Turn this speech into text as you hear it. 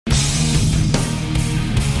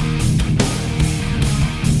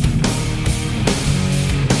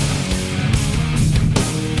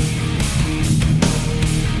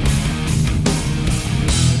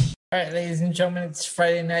All right, ladies and gentlemen, it's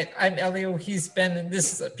Friday night. I'm Elio. He's Ben, and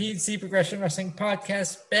this is a PHC Progression Wrestling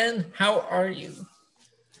podcast. Ben, how are you?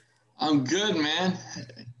 I'm good, man.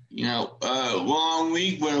 Long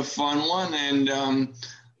week, but a fun one, and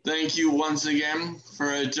thank you once again for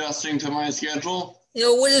adjusting to my schedule.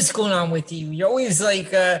 What is going on with you? You're always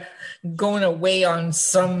like going away on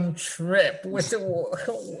some trip. What is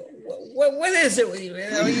it with you?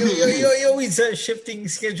 You're always shifting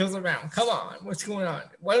schedules around. Come on, what's going on?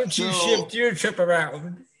 Why don't you shift your trip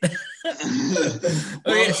around? Okay,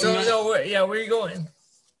 where are you going?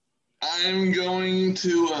 I'm going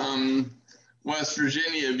to West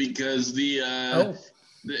Virginia because the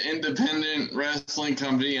independent wrestling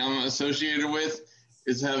company I'm associated with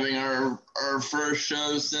is having our first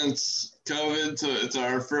show since COVID, so it's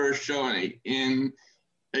our first show in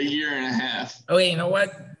a year and a half. Okay, you know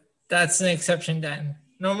what? That's an exception then.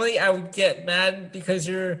 Normally I would get mad because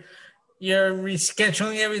you're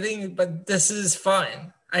rescheduling everything, but this is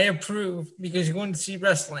fine. I approve because you're going to see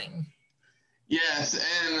wrestling. Yes,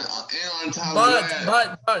 and on top of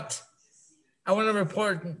that... But I want to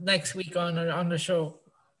report next week on the show.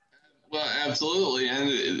 Well, absolutely,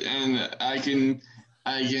 and I can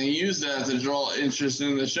use that to draw interest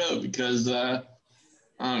in the show because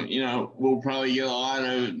we'll probably get a lot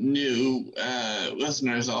of new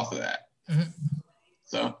listeners off of that. Mm-hmm.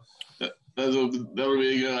 So that'll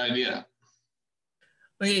be a good idea.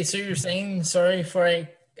 Okay, so you're saying, sorry before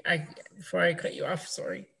I cut you off.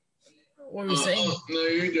 Sorry, what were you saying? No,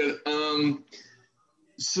 you're good.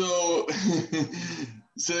 So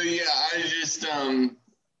yeah, I just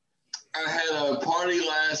I had a party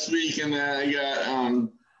last week, and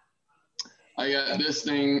then I got this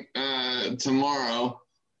thing tomorrow.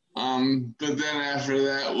 But then after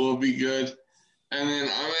that we'll be good. And then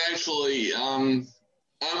I'm actually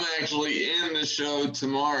in the show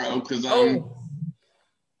tomorrow because I'm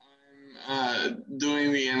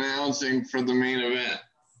doing the announcing for the main event.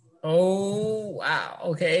 Oh wow!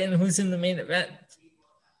 Okay, and who's in the main event?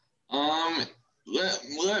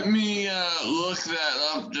 Let me look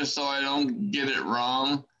that up just so I don't get it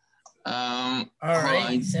wrong. All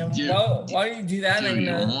right. So while you do that, give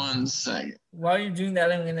me 1 second. While you're doing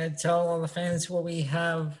that, I'm gonna tell all the fans what we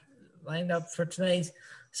have lined up for tonight.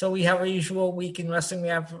 So we have our usual week in wrestling. We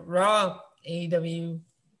have Raw, AEW,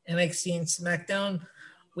 NXT, and SmackDown.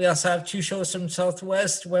 We also have 2 shows from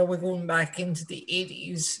Southwest where we're going back into the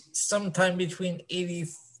 80s, sometime between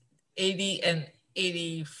 80 and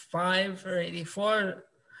 85 or 84,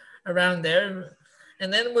 around there.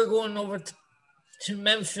 And then we're going over to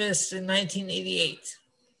Memphis in 1988.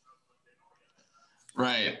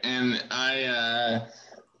 Right, and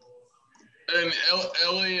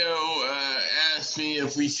Elio asked me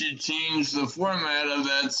if we should change the format of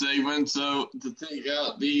that segment to take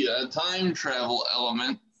out the time travel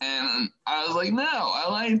element, and I was like, no, I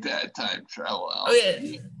like that time travel element.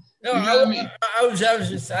 Okay. No, I was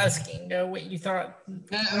just asking what you thought.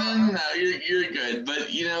 No, you're good. But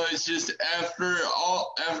it's just after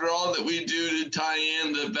all that we do to tie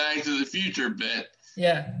in the Back to the Future bit.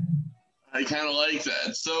 Yeah, I kind of like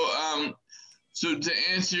that. So to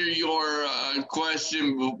answer your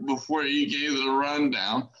question before you gave the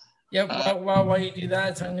rundown. Yep. While you do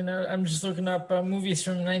that, I'm just looking up movies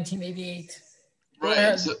from 1988.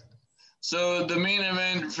 Right. So the main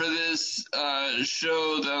event for this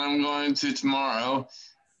show that I'm going to tomorrow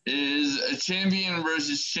is a champion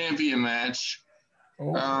versus champion match.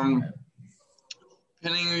 Pinning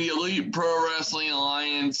the Elite Pro Wrestling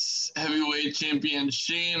Alliance heavyweight champion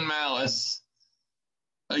Shane Malice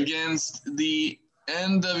against the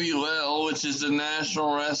NWL, which is the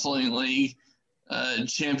National Wrestling League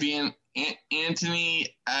champion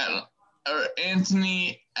Anthony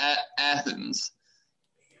Athens.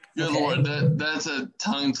 Good Lord, that's a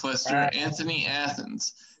tongue twister. Right. Anthony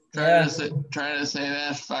Athens. Try to say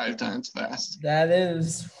that 5 times fast. That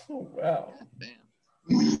is, wow.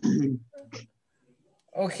 Damn.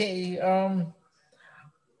 Okay. All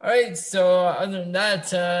right. So other than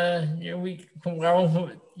that, your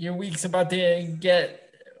week's about to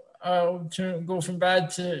get to go from bad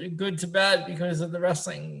to good to bad because of the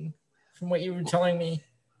wrestling. From what you were telling me.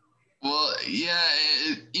 Well, yeah.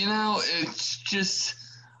 It's just.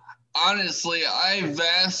 Honestly, I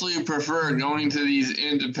vastly prefer going to these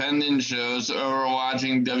independent shows over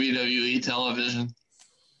watching WWE television.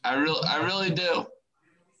 I really do.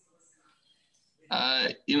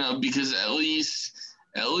 Because at least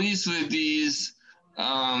with these,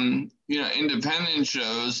 independent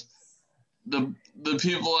shows, the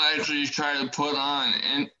people actually try to put on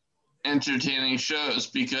entertaining shows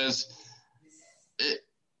because,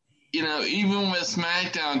 even with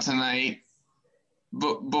SmackDown tonight.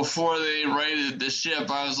 before they righted the ship,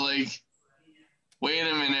 I was like, wait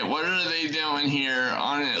a minute, what are they doing here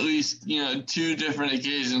on at least, 2 different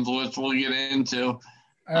occasions, which we'll get into.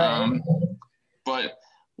 But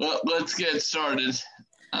let's get started.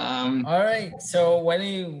 All right. So what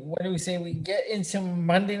do we say we get into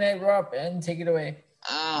Monday Night Raw and take it away?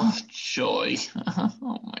 Oh, joy.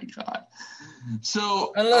 Oh, my God.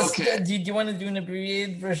 So, unless, okay. Do you want to do an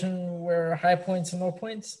abbreviated version where high points and low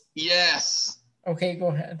points? Yes. Okay, go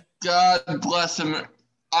ahead. God bless him.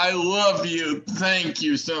 I love you. Thank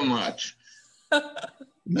you so much. Thank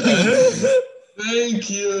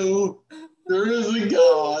you. There is a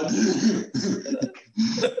God.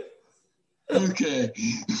 Okay.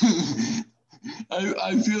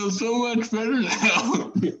 I feel so much better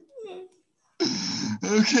now.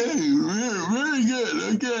 Okay, very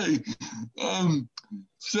good. Okay.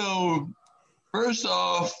 So first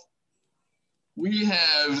off, we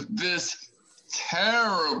have this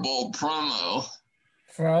terrible promo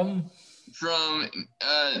from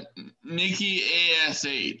Nikki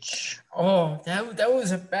ASH. Oh, that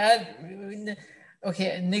was a bad.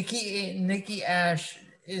 Okay, Nikki Ash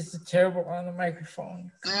is terrible on the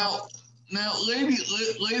microphone. Now,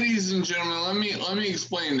 ladies and gentlemen, let me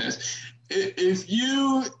explain this. If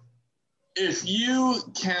you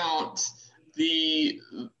count the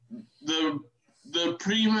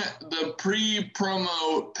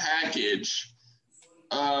pre-promo package,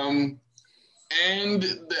 and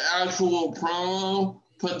the actual promo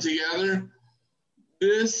put together,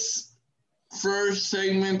 this first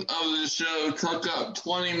segment of the show took up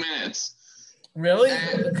 20 minutes. Really?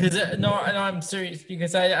 Because no, I'm serious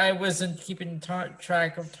because I wasn't keeping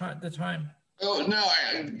track of the time. Oh no,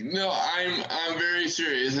 I'm very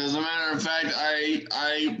serious. As a matter of fact,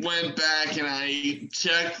 I went back and I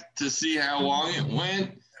checked to see how long it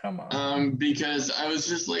went. Come on. Because I was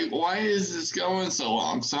just like, why is this going so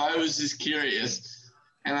long? So I was just curious,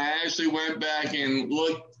 and I actually went back and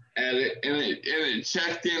looked at it, and it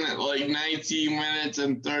checked in at like 19 minutes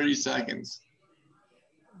and 30 seconds.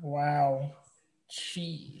 Wow.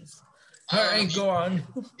 Jeez. All right, go on.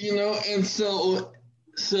 And so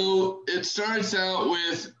it starts out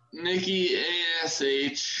with Nikki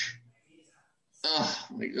ASH. Oh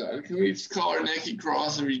my God, can we just call her Nikki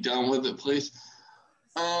Cross and be done with it, please?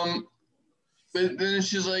 But then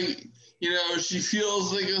she's like, she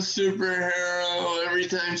feels like a superhero every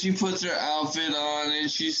time she puts her outfit on,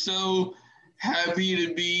 and she's so happy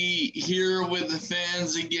to be here with the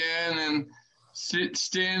fans again and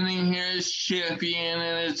standing here as champion,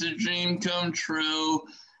 and it's a dream come true.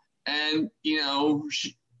 And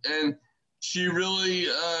she really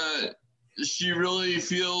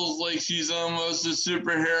feels like she's almost a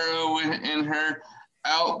superhero in her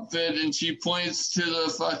outfit, and she points to the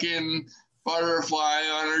fucking butterfly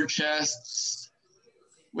on her chest,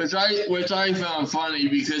 which I found funny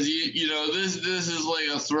because this is like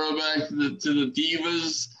a throwback to the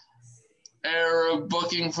Divas era of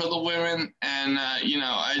booking for the women, and I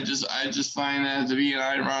just find that to be an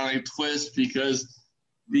ironic twist because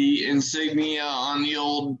the insignia on the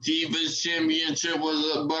old Divas Championship was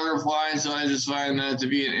a butterfly, so I just find that to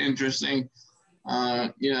be an interesting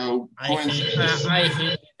I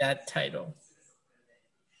hate that title.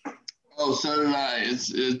 Oh, so did I.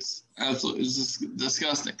 It's absolutely, it's just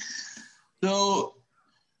disgusting. So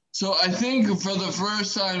I think for the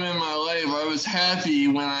first time in my life, I was happy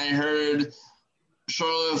when I heard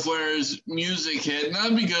Charlotte Flair's music hit.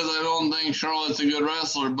 Not because I don't think Charlotte's a good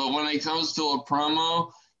wrestler, but when it comes to a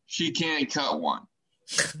promo, she can't cut one.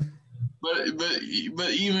 But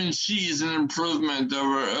even she's an improvement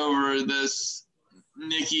over this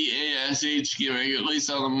Nikki ASH gimmick, at least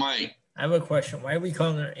on the mic. I have a question. Why are we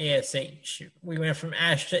calling her ASH? We went from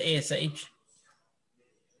Ash to ASH.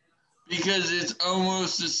 Because it's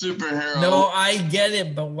almost a superhero. No, I get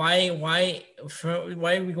it, but why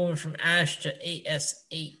are we going from Ash to ASH?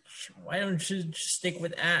 Why don't you just stick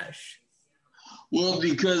with Ash? Well,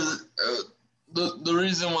 because the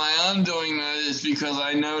reason why I'm doing that is because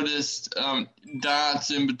I noticed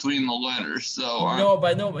dots in between the letters. So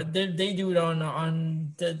but they do it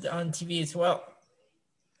on TV as well.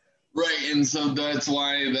 Right, and so that's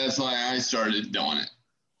why I started doing it.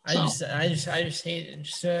 So. I just hate it.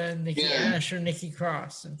 Just Nikki Ash or Nikki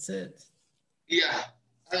Cross. That's it. Yeah,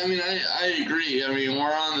 I mean, I agree. I mean,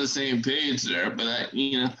 we're on the same page there, but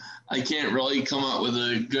I can't really come up with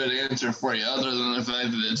a good answer for you other than the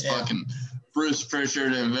fact that it's fucking Bruce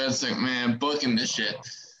Pritchard and Vince McMahon booking this shit.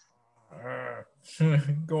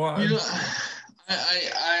 Go on.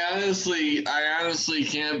 I honestly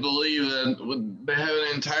can't believe that they have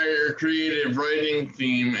an entire creative writing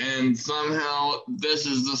team, and somehow this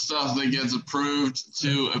is the stuff that gets approved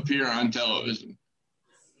to appear on television.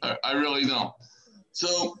 I really don't.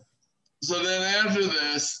 So then after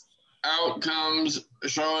this, out comes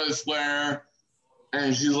Charlotte Flair,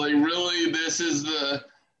 and she's like, "Really, this is the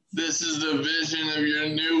vision of your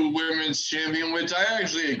new women's champion," which I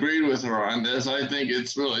actually agreed with her on this. I think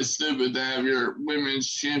it's really stupid to have your women's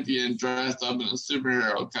champion dressed up in a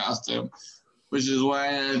superhero costume, which is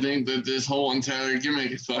why I think that this whole entire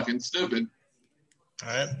gimmick is fucking stupid. All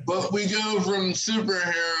right. But we go from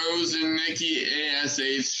superheroes and Nikki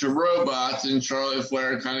ASH to robots and Charlotte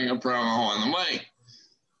Flair cutting a promo on the mic.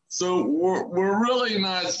 So we're really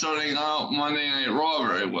not starting out Monday Night Raw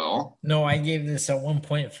very well. No, I gave this a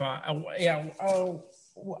 1.5. Yeah,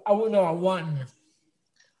 I would know a 1.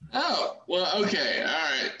 Oh, well, okay, all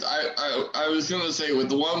right. I was going to say with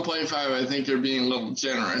the 1.5, I think you're being a little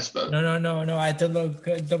generous, but... No. I had to look,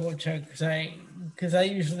 double check, because I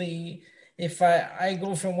usually, if I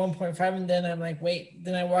go from 1.5 and then I'm like, wait,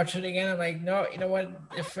 then I watch it again, I'm like, no, you know what?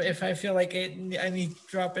 If I feel like it, I need to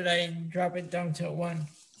drop it, I drop it down to a 1.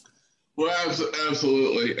 Well,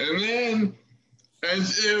 absolutely. And then,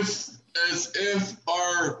 as if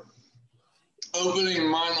our opening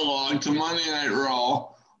monologue to Monday Night Raw,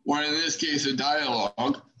 or in this case a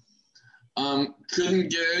dialogue, couldn't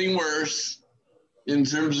get any worse in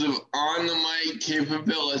terms of on the mic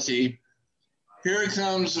capability, here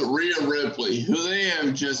comes Rhea Ripley, who they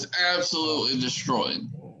have just absolutely destroyed.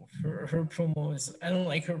 Her promos, I don't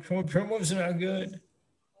like her promos are not good.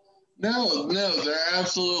 No, they're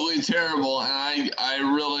absolutely terrible, and I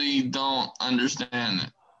really don't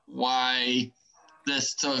understand why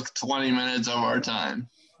this took 20 minutes of our time.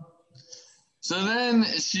 So then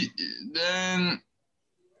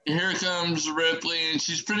here comes Ripley, and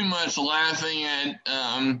she's pretty much laughing at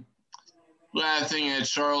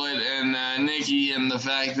Charlotte and Nikki and the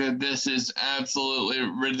fact that this is absolutely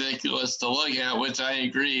ridiculous to look at, which I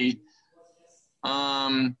agree.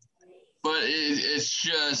 But it's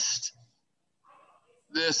just,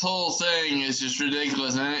 this whole thing is just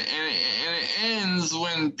ridiculous. And it ends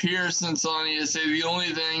when Pierce and Sonya say the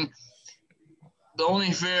only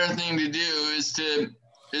fair thing to do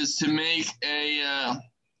is to make a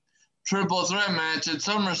triple threat match at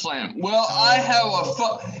SummerSlam. Well, I have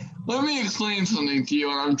let me explain something to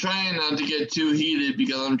you, and I'm trying not to get too heated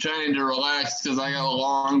because I'm trying to relax because I got a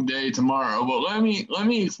long day tomorrow. But let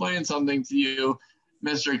me explain something to you,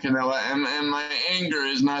 Mr. Canella, and my anger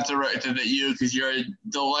is not directed at you because you're a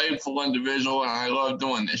delightful individual and I love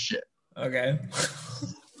doing this shit. Okay.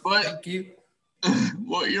 But thank you.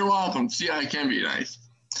 Well, you're welcome. See, I can be nice.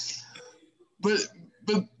 But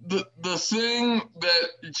the thing that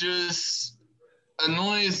just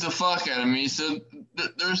annoys the fuck out of me, so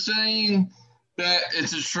they're saying that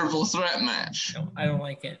it's a triple threat match. No, I don't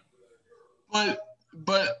like it. But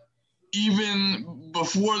even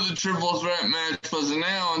before the triple threat match was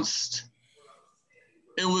announced,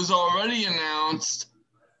 it was already announced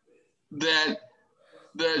that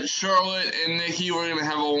Charlotte and Nikki were going to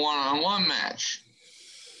have a one-on-one match.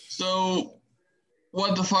 So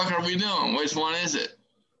what the fuck are we doing? Which one is it?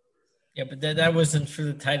 Yeah, but that wasn't for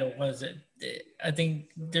the title, was it? I think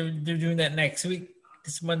they're doing that next week.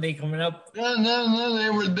 This Monday coming up. No.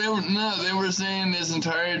 They were saying this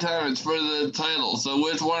entire time it's for the title. So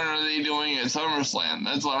which one are they doing at SummerSlam?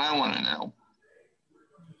 That's what I want to know.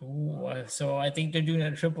 Ooh, so I think they're doing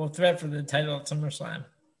a triple threat for the title at SummerSlam.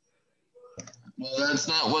 Well, that's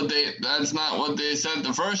not what they said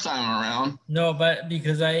the first time around. No, but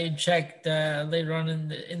because I checked later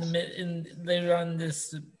on later on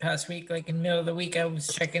this past week, like in the middle of the week, I was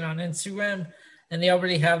checking on Instagram, and they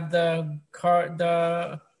already have the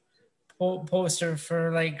poster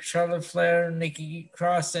for like Charlotte Flair, Nikki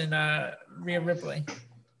Cross, and Rhea Ripley.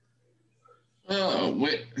 Oh,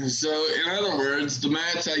 wait. So in other words, the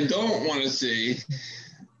match I don't want to see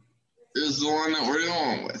is the one that we're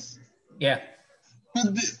going with. Yeah.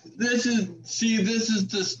 But this is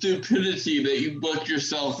the stupidity that you book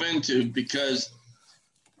yourself into, because,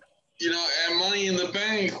 you know, at Money in the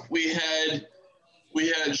Bank we had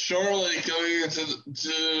Charlotte going into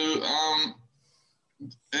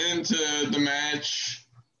the match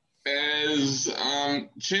as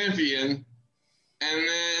champion, and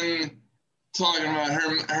then talking about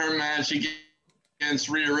her match against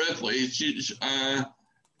Rhea Ripley. I'm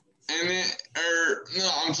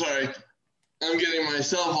sorry. I'm getting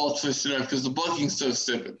myself all twisted up because the booking's so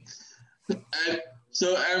stupid.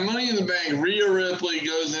 So at Money in the Bank, Rhea Ripley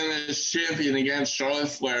goes in as champion against Charlotte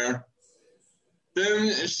Flair.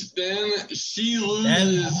 then she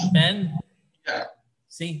loses. Ben? Yeah.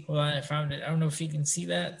 See, hold on, I found it. I don't know if you can see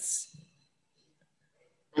that.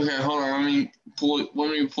 Okay, hold on.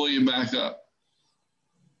 Let me pull you back up.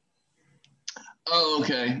 Oh,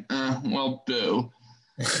 okay. Well, boo.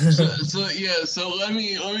 So let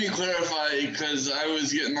me clarify, because I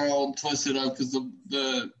was getting all twisted up because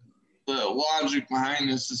the logic behind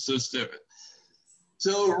this is so stupid.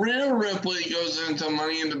 So Rhea Ripley goes into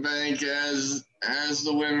Money in the Bank as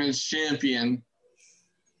the women's champion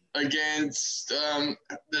against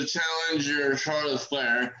the challenger Charlotte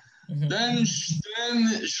Flair. Mm-hmm. Then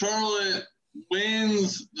Charlotte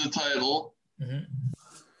wins the title. Mm-hmm.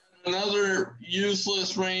 Another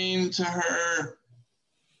useless reign to her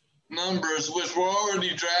numbers, which were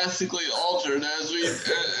already drastically altered as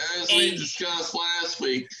we discussed last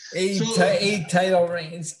week. Eight title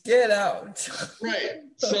reigns. Get out. Right.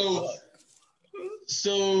 So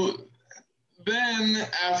then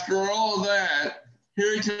after all that,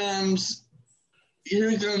 here comes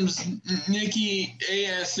Nikki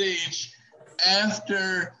ASH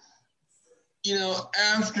after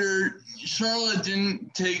Charlotte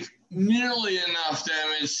didn't take nearly enough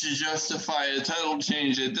damage to justify a title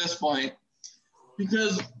change at this point,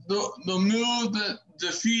 because the move that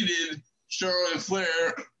defeated Charlotte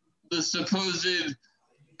Flair, the supposed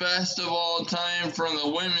best of all time from the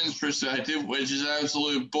women's perspective, which is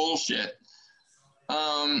absolute bullshit,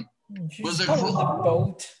 was a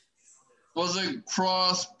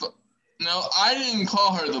cross. No, I didn't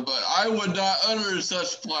call her the butt. I would not utter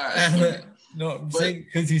such blasphemy. No, I'm saying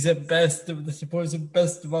because he said best of the supposed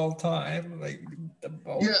best of all time, like the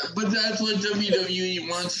boat. Yeah, but that's what WWE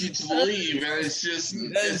wants you to believe, and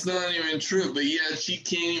it's not even true. But yeah, she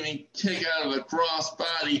can't even kick out of a cross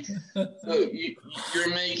body, so you're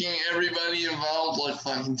making everybody involved look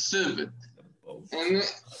fucking stupid. And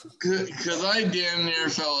because I damn near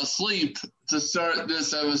fell asleep to start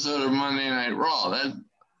this episode of Monday Night Raw,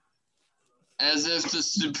 as if the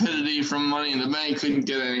stupidity from Money in the Bank couldn't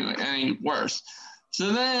get any worse.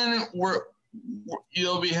 So then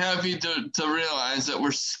you'll be happy to realize that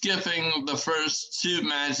we're skipping the first two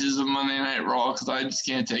matches of Monday Night Raw because I just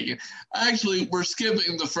can't take it. Actually, we're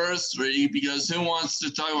skipping the first three because who wants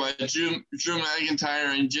to talk about Drew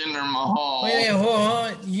McIntyre and Jinder Mahal? Wait, hold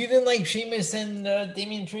on. You didn't like Sheamus and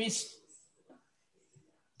Damian Priest?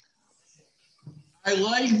 I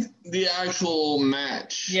like the actual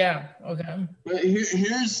match. Yeah, okay. But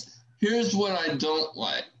here's what I don't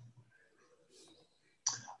like.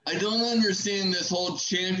 I don't understand this whole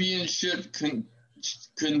championship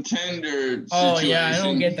contender situation. Oh yeah, I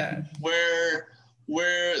don't get that. Where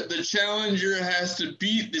the challenger has to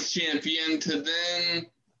beat the champion to then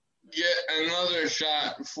get another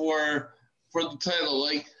shot for the title.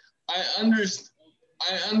 Like I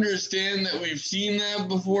understand that we've seen that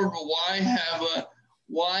before, but why have a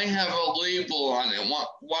label on it?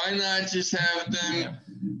 Why not just have them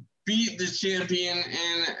beat the champion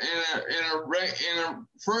in a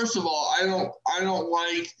first of all, I don't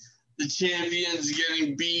like the champions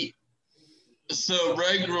getting beat so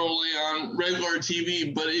regularly on regular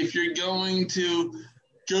TV, but if you're going to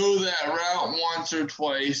go that route once or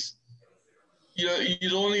twice, you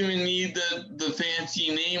don't even need the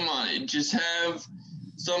fancy name on it. Just have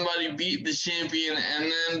somebody beat the champion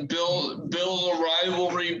and then build a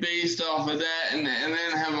rivalry based off of that, and then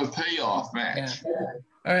have a payoff match. Yeah.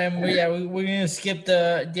 All right, we're gonna skip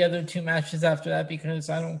the other two matches after that because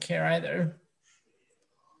I don't care either.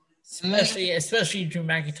 Especially Drew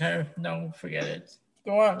McIntyre. No, forget it.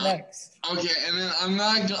 Go on next. Okay, and then I'm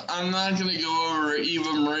not gonna go over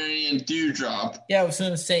Eva Marie and Doudrop. Yeah, I was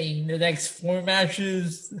gonna say the next four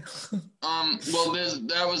matches. Well,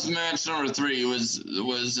 that was match number 3. Was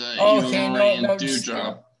Eva Marie and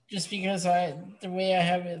Doudrop. Just because the way I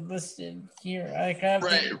have it listed here, I have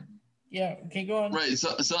right. Yeah. Okay, go on. Right.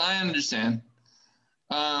 So I understand.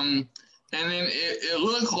 And then it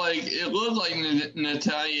looked like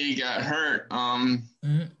Natalya got hurt.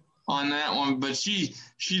 On that one, but she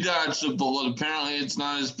dodged a bullet. Apparently, it's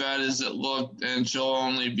not as bad as it looked, and she'll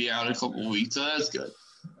only be out a couple of weeks, so that's good.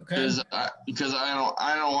 Okay. Because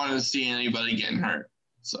I don't want to see anybody getting hurt.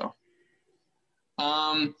 So,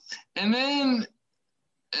 and then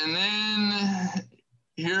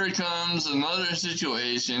here comes another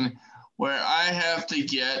situation where I have to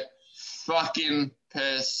get fucking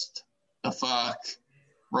pissed the fuck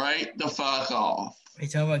off. Are you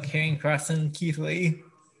talking about Karrion Kross and Keith Lee?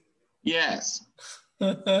 Yes.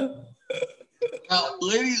 Now,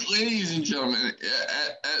 ladies and gentlemen,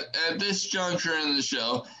 at this juncture in the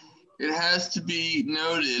show, it has to be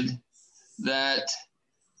noted that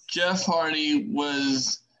Jeff Hardy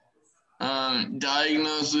was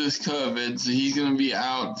diagnosed with COVID, so he's going to be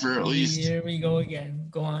out for at least. Here we go again.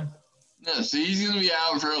 Go on. No, so he's going to be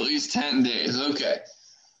out for at least 10 days. Okay.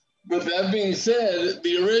 But that being said,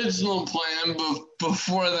 the original plan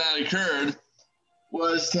before that occurred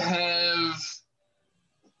was to have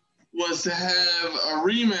a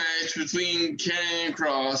rematch between Karrion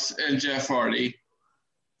Kross and Jeff Hardy,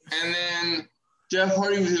 and then Jeff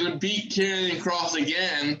Hardy was going to beat Karrion Kross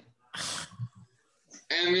again,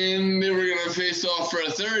 and then they were going to face off for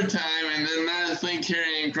a third time, and then I think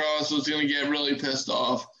Karrion Kross was going to get really pissed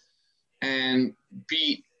off and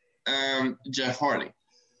beat Jeff Hardy.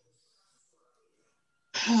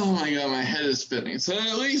 Oh my God, my head is spinning. So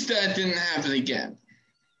at least that didn't happen again.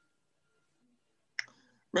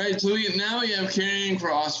 Right, so now we have Karrion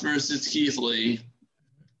Kross versus Keith Lee.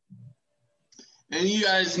 And you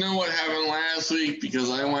guys know what happened last week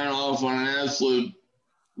because I went off on an absolute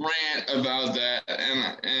rant about that.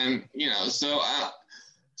 And you know, so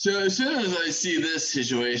as soon as I see this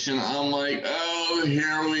situation, I'm like, oh,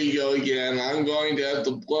 here we go again. I'm going to have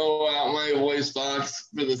to blow out my voice box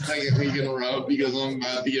for the second week in a row because I'm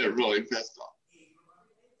about to get really pissed off.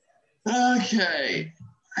 Okay.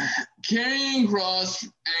 Karrion Kross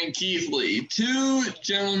and Keith Lee, two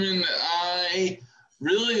gentlemen that I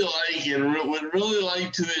really like and would really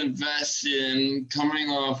like to invest in coming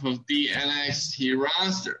off of the NXT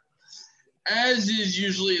roster. As is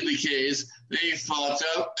usually the case, they fucked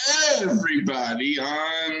up everybody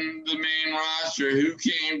on the main roster who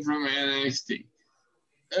came from NXT.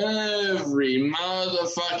 Every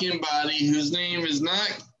motherfucking body whose name is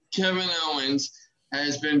not Kevin Owens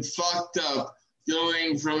has been fucked up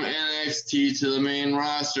going from NXT to the main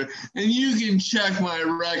roster. And you can check my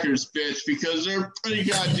records, bitch, because they're pretty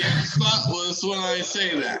goddamn spotless when I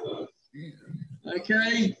say that.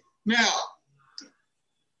 Okay? Now,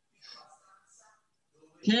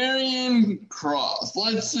 Karrion Kross,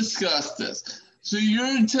 let's discuss this. So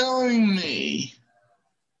you're telling me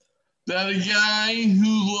that a guy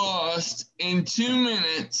who lost in 2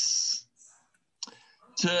 minutes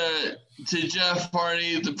to Jeff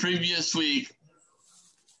Hardy the previous week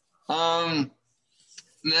now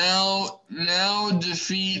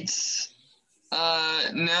defeats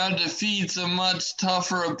a much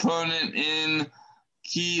tougher opponent in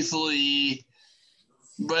Keith Lee,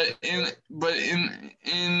 but in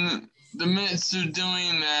the midst of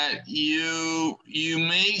doing that, you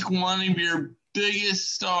make one of your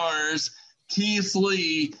biggest stars, Keith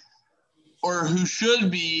Lee, or who should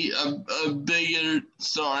be a bigger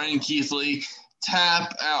star in Keith Lee,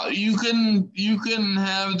 tap out. You couldn't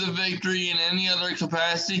have the victory in any other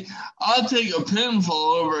capacity. I'll take a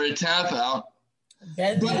pinfall over a tap out.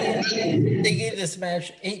 They gave this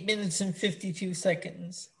match 8 minutes and 52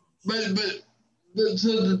 seconds. But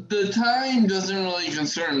so the time doesn't really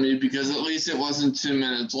concern me because at least it wasn't 2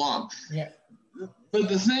 minutes long. Yeah. But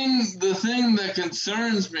the thing that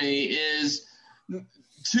concerns me is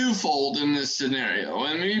twofold in this scenario,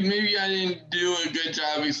 and maybe I didn't do a good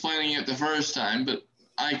job explaining it the first time, but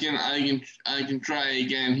I can try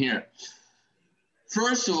again here.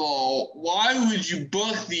 First of all, why would you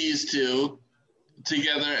book these two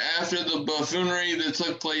together after the buffoonery that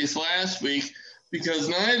took place last week? Because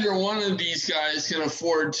neither one of these guys can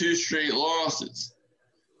afford 2 straight losses.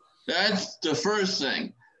 That's the first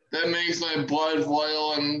thing. That makes my blood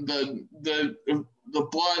boil and the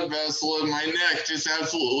blood vessel in my neck just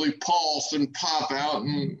absolutely pulse and pop out.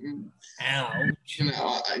 And ouch. You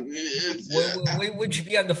know, would you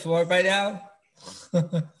be on the floor by now?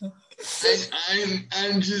 I'm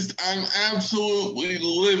absolutely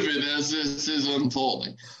livid as this is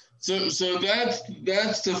unfolding. So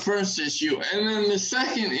that's the first issue. And then the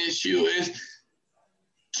second issue is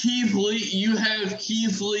Keith Lee. You have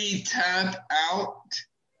Keith Lee tap out.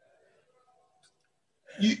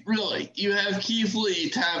 You have Keith Lee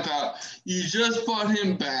tap out. You just brought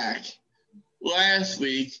him back last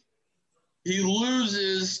week. He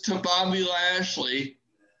loses to Bobby Lashley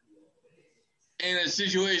in a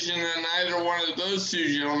situation that neither one of those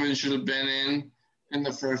two gentlemen should have been in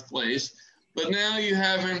the first place. But now you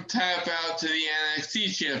have him tap out to the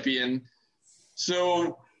NXT champion.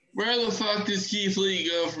 So where the fuck does Keith Lee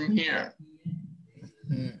go from here?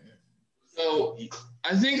 So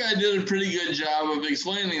I think I did a pretty good job of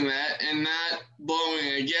explaining that and not blowing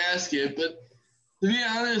a gasket. But to be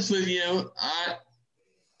honest with you,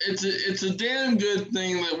 it's a damn good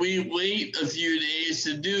thing that we wait a few days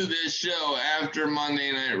to do this show after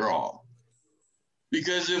Monday Night Raw.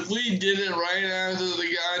 Because if we did it right after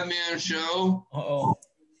the goddamn show,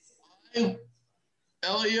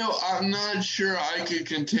 Elio, I'm not sure I could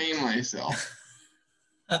contain myself.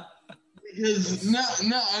 Because no,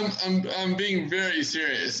 I'm being very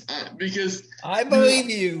serious. Because I believe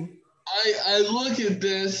you. I look at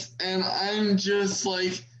this and I'm just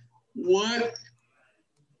like, what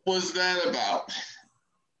was that about?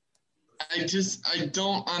 I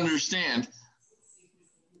don't understand.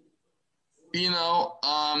 And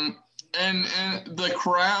the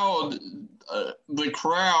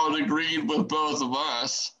crowd agreed with both of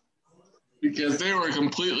us because they were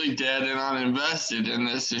completely dead and uninvested in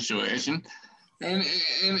this situation. And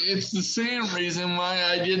it's the same reason why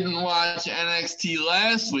I didn't watch NXT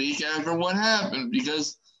last week after what happened,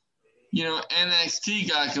 because NXT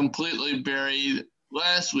got completely buried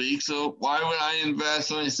last week, so why would I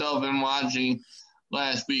invest myself in watching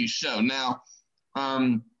last week's show? Now,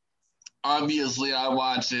 obviously I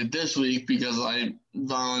watched it this week because I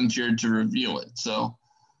volunteered to review it. So,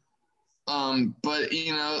 but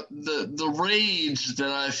the rage that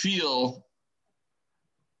I feel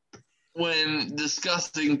when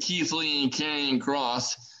discussing Keith Lee and Karrion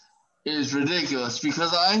Kross is ridiculous,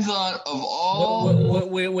 because I thought of all...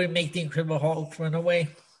 Would make the Incredible Hulk run away?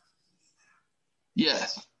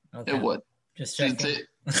 Yes, okay. It would. Just checking.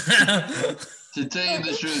 To tell you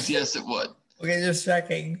the truth, yes, it would. Okay, just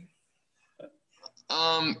checking.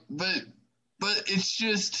 But it's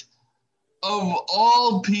just, of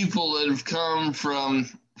all people that have come from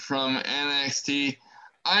NXT,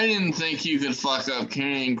 I didn't think you could fuck up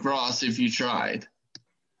Karrion Kross if you tried.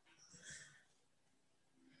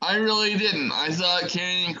 I really didn't. I thought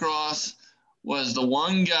Karrion Kross was the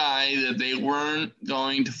one guy that they weren't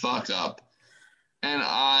going to fuck up. And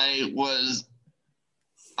I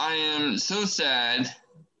am so sad.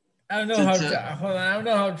 I don't know I don't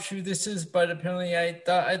know how true this is, but apparently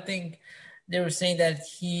I think they were saying that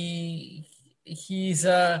he's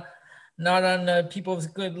not on the people's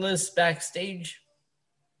good list backstage.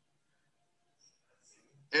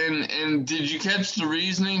 And did you catch the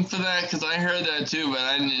reasoning for that? Because I heard that too, but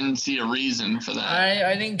I didn't see a reason for that.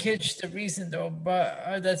 I didn't catch the reason though,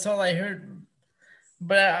 but that's all I heard.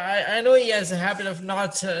 But I know he has a habit of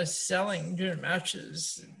not selling during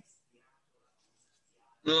matches.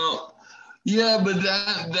 Well, yeah, but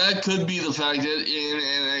that could be the fact that in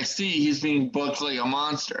NXT he's being booked like a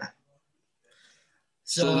monster.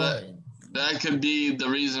 So that could be the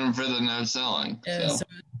reason for the no selling. Yeah, so.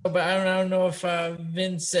 But I don't know if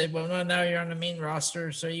Vince said, well, no, now you're on the main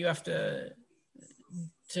roster, so you have to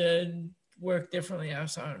work differently.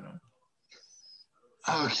 So I don't know.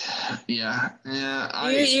 Okay. Yeah.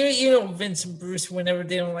 You know, Vince and Bruce, whenever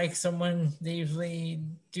they don't like someone, they usually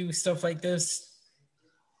do stuff like this.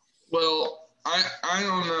 Well, I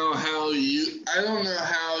don't know how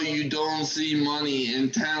you don't see money in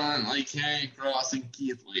talent like Karrion Kross and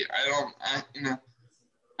Keith Lee. I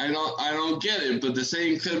don't get it. But the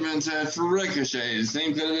same could have been said for Ricochet. The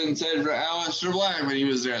same could have been said for Aleister Black when he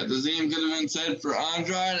was there. The same could have been said for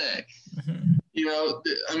Andrade.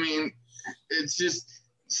 Mm-hmm. It's just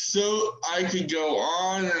so I could go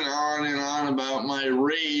on and on and on about my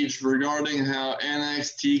rage regarding how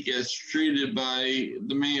NXT gets treated by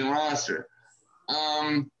the main roster.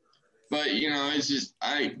 But it's just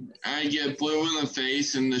I get blue in the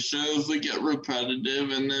face, and the shows would get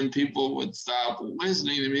repetitive, and then people would stop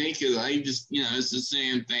listening to me because I just it's the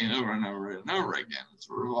same thing over and over and over again. It's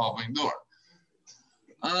a revolving door.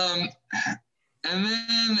 And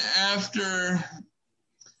then after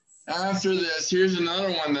this, here's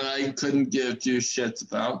another one that I couldn't give two shits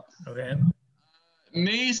about. Okay.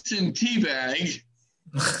 Mason Teabag,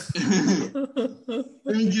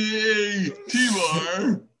 aka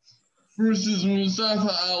T-Bar, versus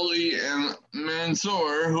Mustafa Ali and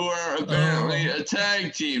Mansoor, who are apparently a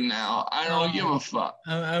tag team now. I don't give a fuck.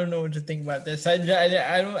 I don't know what to think about this. I don't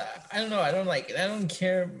know. I don't like it. I don't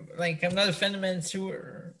care. Like, I'm not a fan of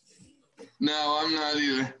Mansoor. No, I'm not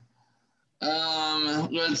either.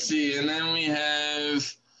 Let's see. And then we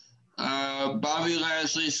have Bobby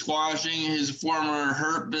Lashley squashing his former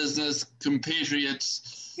Hurt Business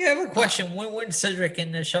compatriots. Yeah, I have a question. When weren't Cedric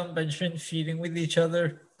and Shelton Benjamin feuding with each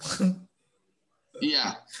other?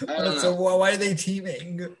 Yeah. So why are they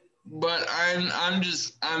teaming? But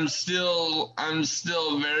I'm still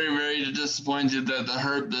very, very disappointed that the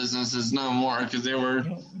Hurt Business is no more, because they were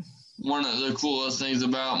one of the coolest things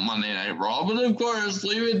about Monday Night Raw. But of course,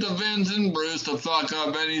 leave it to Vince and Bruce to fuck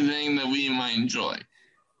up anything that we might enjoy.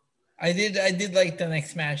 I did like the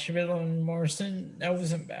next match, Riddle and Morrison. That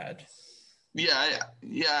wasn't bad. Yeah,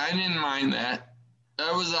 I didn't mind that.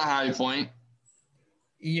 That was a high point.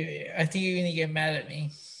 Yeah, I think you're gonna get mad at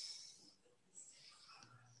me.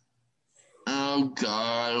 Oh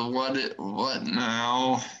God, what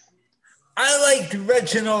now? I liked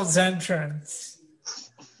Reginald's entrance.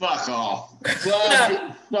 Fuck off.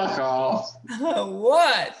 Fuck off.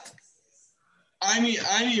 What? I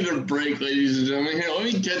need a break, ladies and gentlemen. Here, let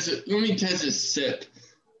me catch a sip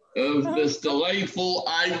of this delightful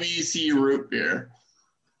IBC root beer.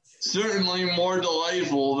 Certainly more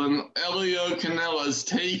delightful than Elio Canella's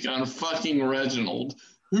take on fucking Reginald,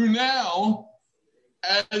 who now,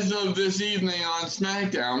 as of this evening on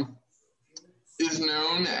SmackDown, is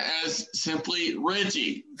known as simply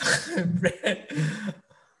Reggie.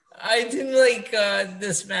 I didn't like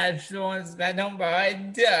this match, the ones that don't buy.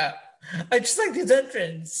 I just like his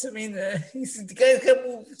entrance. I mean, the guy's got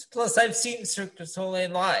moves. Plus, I've seen Cirque du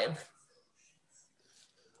Soleil live.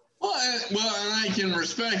 Well, and I can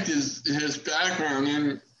respect his background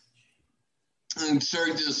in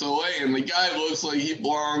Cirque du Soleil, and the guy looks like he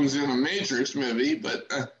belongs in a Matrix movie.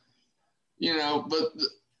 But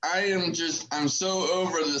I'm so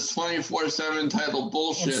over this 24/7 title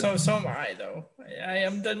bullshit. So am I, though. I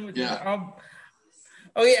am done with it.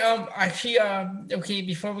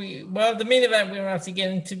 Before the main event we don't have to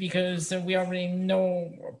get into because we already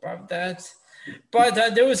know about that. But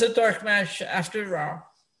there was a dark match after Raw.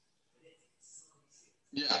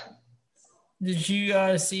 Yeah. Did you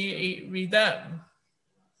read that?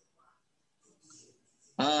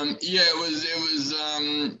 It was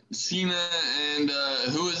Cena and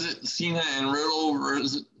who was it? Cena and Riddle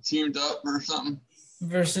teamed up or something?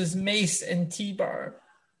 Versus Mace and T-Bar.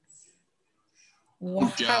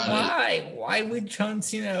 Why? Why would John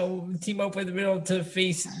Cena team up with Riddle to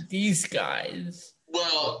face these guys?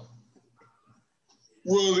 Well,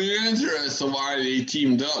 the answer as to why they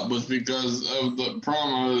teamed up was because of the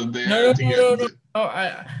promo that they had together.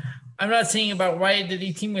 No. I'm not saying about why did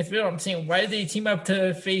he team with Riddle. I'm saying why did they team up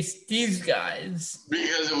to face these guys?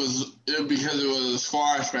 Because it was a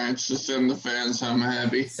squash match to send the fans home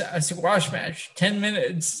happy. A squash match, 10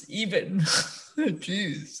 minutes even.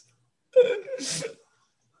 Jeez.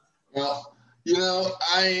 Well,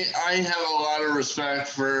 I have a lot of respect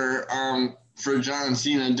for John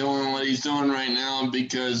Cena doing what he's doing right now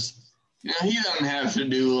because he doesn't have to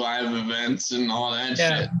do live events and all that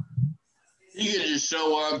shit. He could just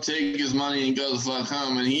show up, take his money, and go the fuck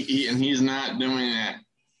home, and he's not doing that.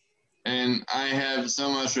 And I have so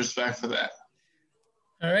much respect for that.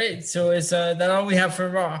 All right, so is that all we have for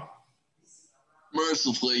Raw?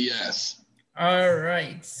 Mercifully, yes. All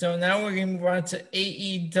right, so now we're going to move on to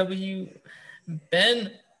AEW.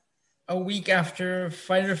 Ben, a week after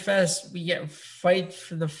Fyter Fest, we get Fight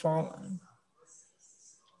for the Fallen.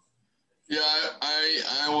 Yeah,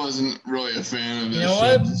 I wasn't really a fan of this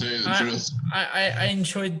shit, to say the truth. I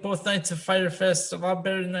enjoyed both nights of Fyter Fest a lot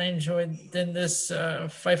better than I enjoyed this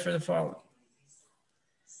Fight for the Fallen.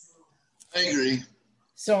 I agree.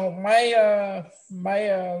 So my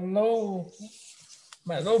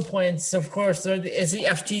low points, of course, is the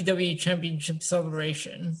FTW Championship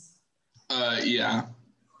celebration. Yeah.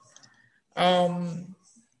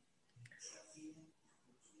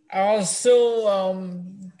 Also,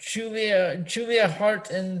 Julia Hart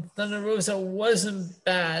and Thunder Rosa wasn't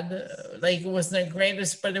bad. It wasn't the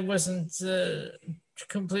greatest, but it wasn't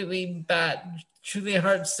completely bad. Julia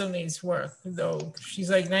Hart still needs work, though. She's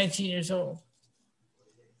 19 years old.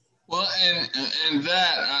 Well, and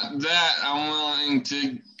that I'm willing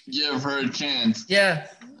to give her a chance. Yeah.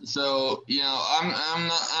 So I'm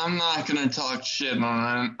not gonna talk shit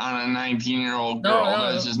on a 19-year-old girl.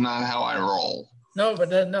 No. That's just not how I roll. No,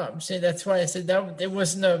 but I'm saying that's why I said that it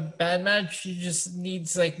wasn't a bad match. She just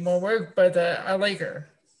needs more work, but I like her.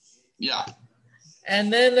 Yeah.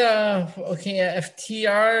 And then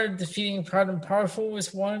FTR defeating Proud and Powerful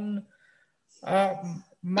was one. That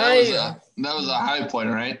was a high point,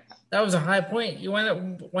 right? That was a high point. You want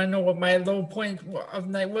to know what my low point of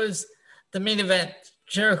the night was? The main event,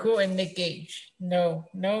 Jericho and Nick Gage. No.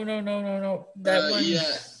 That one.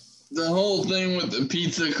 Yeah, the whole thing with the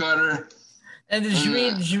pizza cutter. And did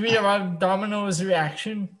you read about Domino's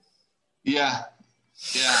reaction? Yeah.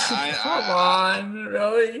 Come on,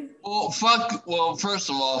 really? Well, first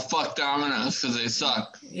of all, fuck Domino's because they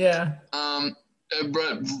suck. Yeah.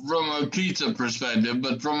 But from a pizza perspective,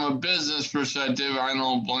 but from a business perspective, I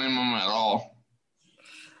don't blame them at all.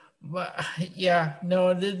 But yeah,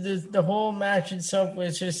 no, the whole match itself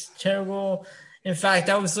was just terrible. In fact,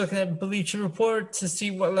 I was looking at Bleacher Report to see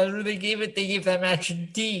what letter they gave it. They gave that match a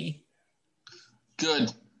D.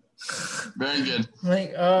 Good. Very good.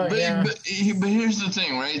 Yeah. But here's the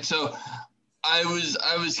thing, right? So I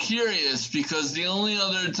was curious because the only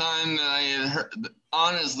other time that I had heard,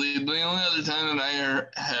 honestly, the only other time that I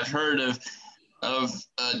had heard of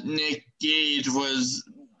Nick Gage was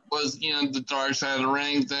the Dark Side of the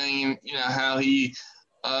Ring thing, and how he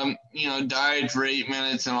died for 8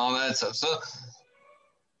 minutes and all that stuff. So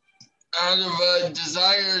out of a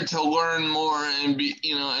desire to learn more and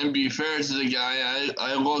be fair to the guy,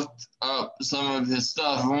 I looked up some of his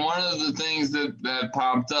stuff. And one of the things that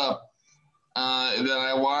popped up that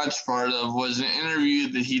I watched part of was an interview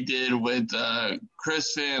that he did with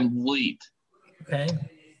Chris Van Vliet. Okay.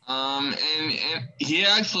 And he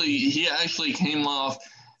actually came off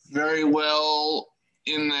very well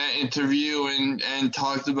in that interview and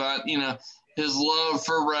talked about his love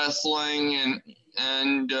for wrestling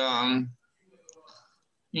and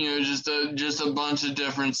just a bunch of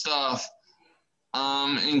different stuff,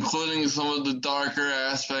 including some of the darker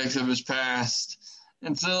aspects of his past.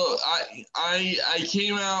 And so I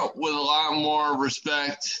came out with a lot more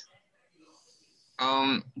respect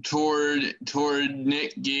toward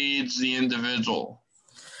Nick Gage, the individual.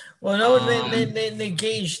 Well, no, they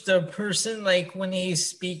Gage, the person, like when he's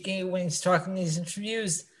speaking, when he's talking in these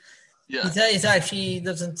interviews, yeah, he actually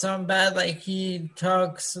doesn't sound bad. Like he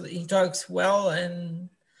talks well, and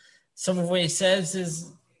some of what he says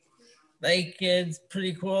is like it's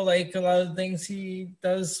pretty cool. Like a lot of things he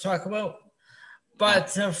does talk about,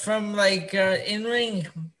 but from like in ring,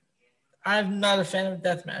 I'm not a fan of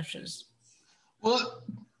death matches. Well,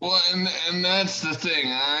 and that's the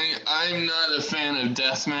thing. I'm not a fan of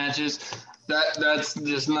death matches. That's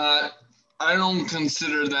just not. I don't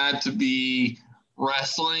consider that to be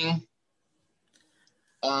wrestling.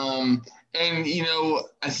 And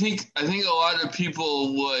I think a lot of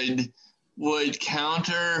people would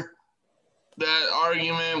counter that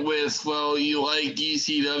argument with, well, you like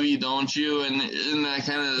ECW, don't you? And isn't that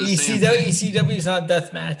kind of the same thing? ECW is not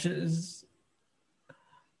death matches.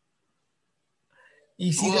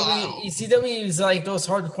 ECW is like those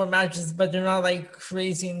hardcore matches, but they're not like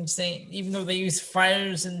crazy insane, even though they use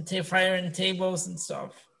fire and tables and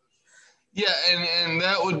stuff. Yeah, and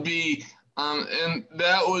that would be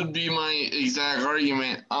my exact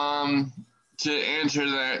argument to answer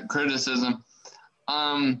that criticism.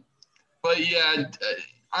 But yeah,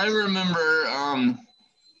 I remember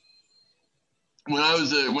when I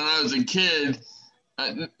was a kid,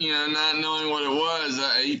 not knowing what it was,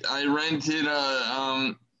 I rented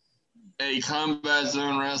a Combat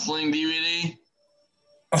Zone Wrestling DVD.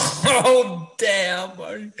 Oh damn!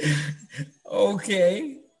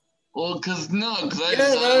 Okay. Well, because I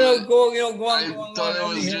thought it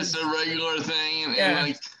was just a regular thing, and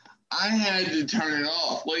like I had to turn it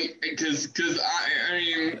off, like because I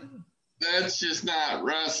mean that's just not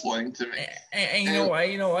wrestling to me. And you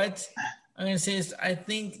know what? I'm gonna say this. I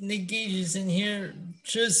think Nick Gage is in here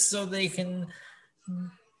just so they can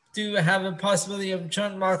have a possibility of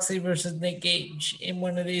Jon Moxley versus Nick Gage in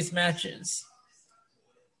one of these matches.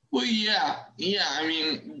 Well, yeah. I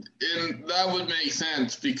mean, and that would make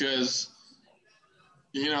sense because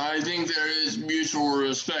I think there is mutual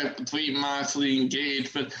respect between Moxley and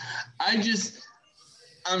Gage, but I'm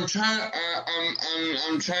trying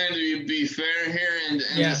to be fair here and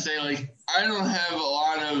to say, like, I don't have a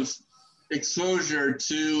lot of exposure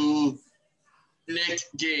to Nick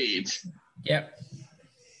Gage. Yep.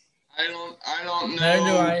 I don't know. Neither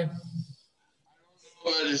do I.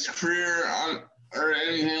 About his career or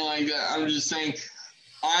anything like that. I'm just saying,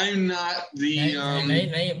 I'm not the. Now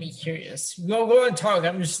you'll be curious. Go and talk.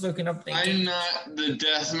 I'm just looking up things. I'm not the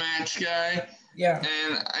deathmatch guy. Yeah.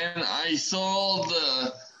 And I saw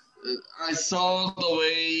the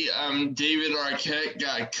way David Arquette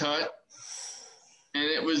got cut, and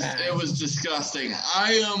it was disgusting.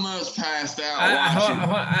 I almost passed out. I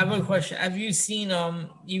have a question. Have you seen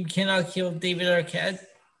You Cannot Kill David Arquette?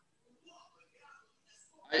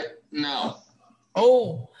 No.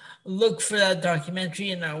 Oh, look for that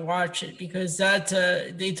documentary and watch it because that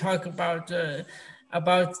they talk about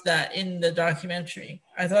that in the documentary.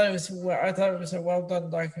 I thought it was a well done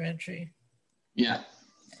documentary. Yeah.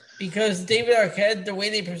 Because David Arquette, the way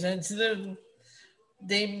they presented him,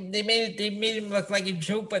 they made him look like a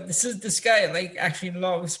joke, but this guy like actually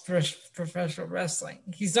loves professional wrestling.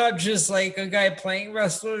 He's not just like a guy playing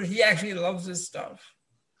wrestler. He actually loves his stuff.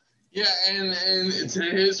 Yeah, and to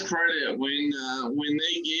his credit, when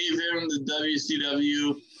they gave him the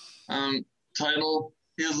WCW title,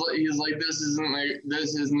 he's like, this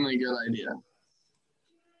isn't a good idea.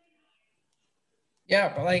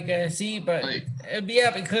 Yeah, but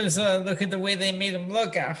because look at the way they made him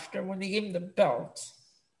look after when they gave him the belt.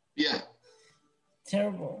 Yeah.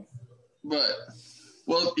 Terrible. But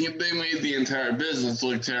they made the entire business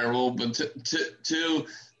look terrible. But to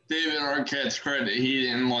David Arquette's credit, he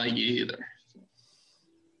didn't like it either.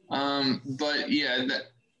 But yeah,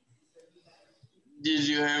 did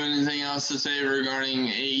you have anything else to say regarding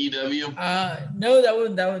AEW? No,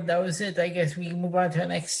 that was it. I guess we can move on to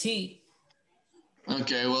NXT.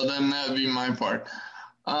 Okay, well then that would be my part.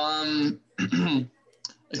 I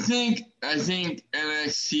think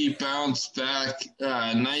NXT bounced back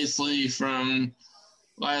nicely from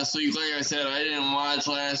last week. Like I said, I didn't watch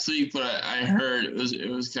last week, but I heard it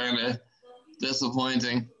was kind of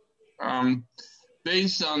disappointing.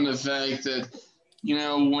 Based on the fact that, you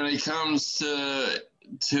know, when it comes to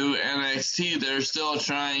NXT, they're still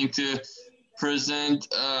trying to present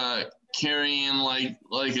Karrion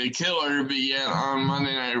like a killer, but yet on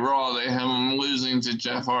Monday Night Raw they have him losing to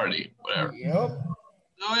Jeff Hardy, whatever. Yep.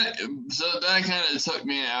 So that kind of took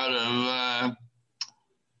me out of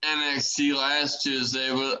NXT last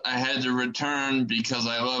Tuesday, but I had to return because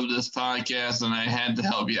I love this podcast and I had to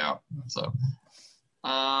help you out. So,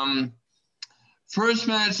 first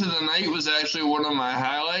match of the night was actually one of my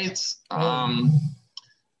highlights.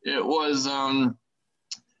 It was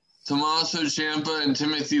Tommaso Ciampa and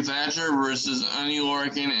Timothy Thatcher versus Oney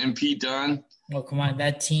Lorcan and Pete Dunne. Oh, come on,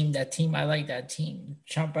 that team, I like that team.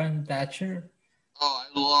 Ciampa and Thatcher.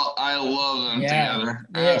 Oh, I love them together.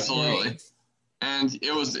 Absolutely. Great. And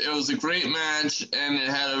it was a great match, and it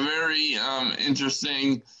had a very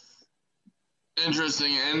interesting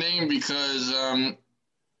ending because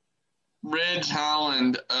Ridge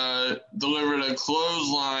Holland delivered a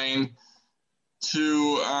clothesline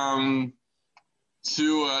to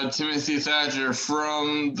Timothy Thatcher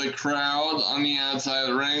from the crowd on the outside of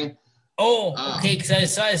the ring. Oh, okay,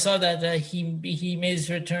 because I saw that he made his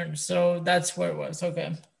return, so that's where it was.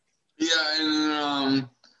 Okay. Yeah, and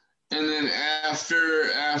then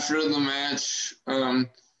after the match,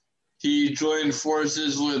 he joined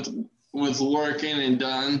forces with Lorcan and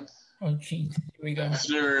Dunne. Oh, geez. Here we go.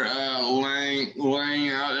 After laying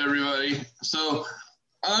out everybody, so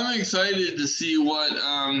I'm excited to see what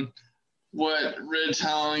Ridge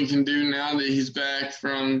Holland can do now that he's back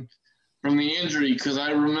from the injury. Because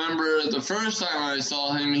I remember the first time I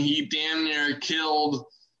saw him, he damn near killed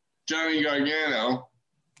Johnny Gargano.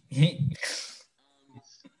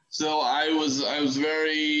 So I was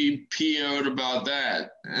very PO'd about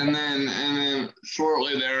that, and then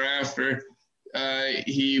shortly thereafter,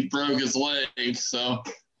 he broke his leg. So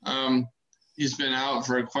he's been out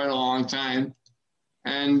for quite a long time,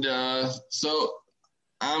 and so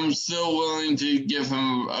I'm still willing to give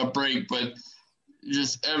him a break. But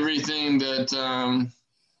just everything that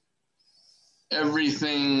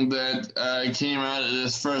came out of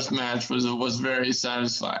this first match was very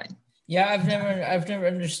satisfying. Yeah, I've never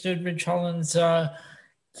understood Ridge Holland's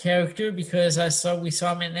character because we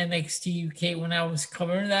saw him in NXT UK when I was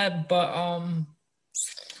covering that, but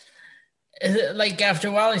like after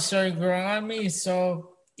a while he started growing on me,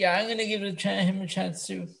 so yeah, I'm gonna give him a chance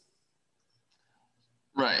too.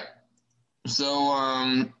 Right. So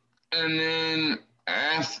and then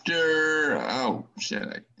after I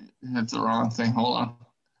hit the wrong thing. Hold on.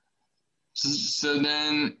 So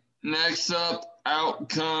then next up, out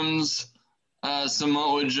comes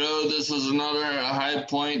Samoa Joe. This was another high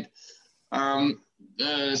point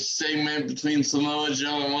segment between Samoa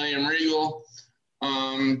Joe and William Regal.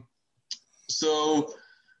 So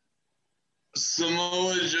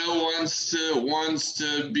Samoa Joe wants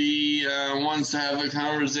to have a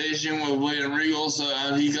conversation with William Regal. So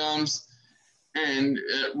out he comes. And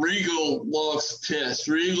Regal looks pissed.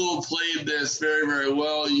 Regal played this very, very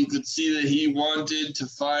well. You could see that he wanted to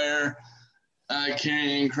fire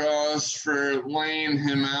Karrion Kross for laying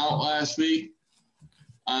him out last week.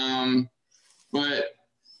 But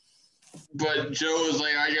Joe was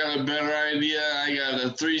like, I got a better idea. I got a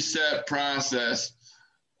 3-step process.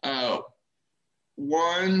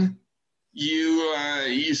 One,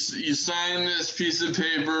 you sign this piece of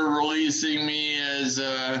paper releasing me as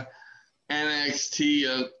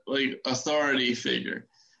NXT authority figure.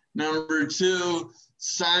 Number 2,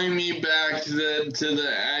 sign me back to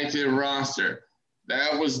the active roster.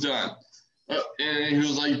 That was done. And he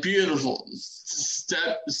was like, beautiful.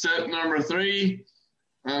 Step number 3,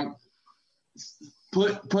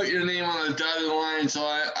 put your name on the dotted line so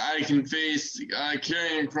I can face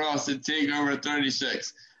Karrion Kross at TakeOver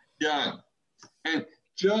 36. Done. And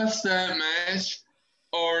just that match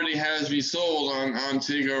already has me sold on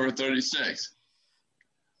TakeOver 36.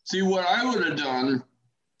 See, what I would have done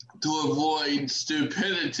to avoid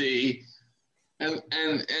stupidity, and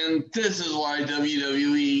this is why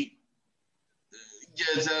WWE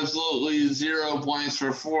gets absolutely 0 points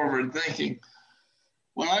for forward thinking.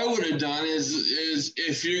 What I would have done is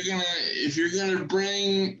if you're gonna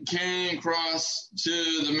bring Karrion Kross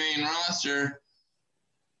to the main roster,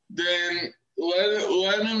 then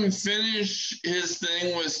let him finish his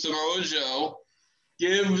thing with Samoa Joe.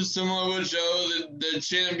 Give Samoa Joe the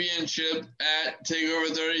championship at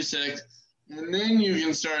TakeOver 36, and then you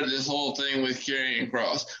can start this whole thing with Karrion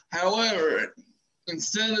Kross. However,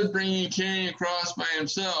 instead of bringing Karrion Kross by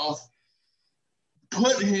himself,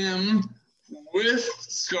 put him with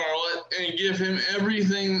Scarlett and give him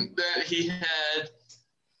everything that he had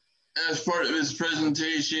as part of his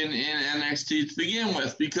presentation in NXT to begin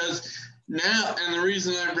with. Because now, and the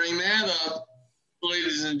reason I bring that up,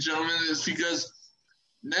 ladies and gentlemen, is because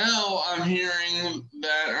now I'm hearing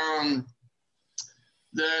that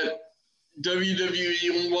that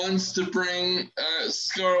WWE wants to bring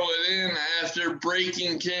Scarlett in after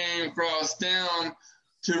breaking Karrion Kross down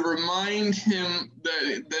to remind him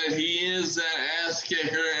that he is that ass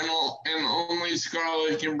kicker and only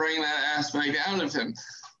Scarlett can bring that aspect out of him.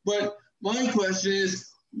 But my question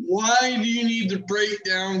is, why do you need to break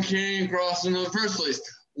down Karrion Kross in the first place?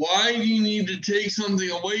 Why do you need to take something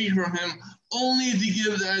away from him only to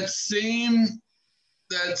give that same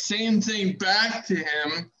thing back to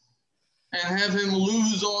him and have him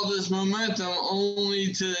lose all this momentum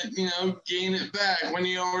only to, gain it back when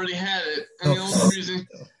he already had it? And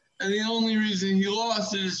the only reason he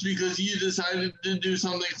lost it is because you decided to do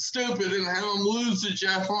something stupid and have him lose to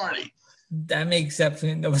Jeff Hardy. That makes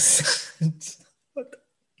absolutely no sense.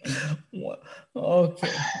 What? Okay.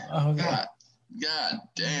 God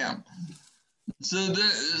damn. So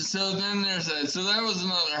then there's that. So that was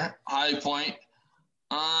another high point.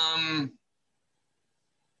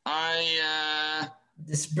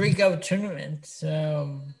 This breakout tournament.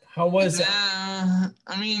 How was it? I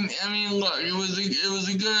mean, look, it was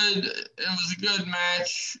a good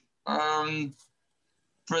match.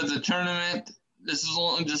 For the tournament. This is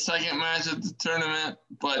only the second match of the tournament,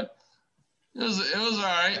 but it was all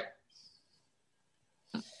right.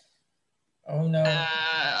 Oh no!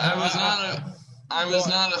 I was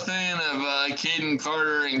not a fan of Caden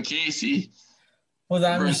Carter and Casey. Hold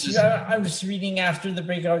on, I was reading after the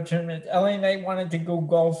breakout tournament. LA Knight wanted to go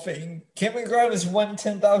golfing. Cameron Grimes won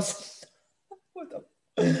 $10,000.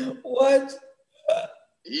 What?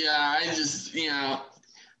 Yeah, I just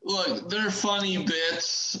look, they're funny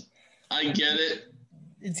bits. I get it.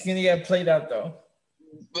 It's gonna get played out though.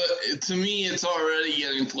 But to me, it's already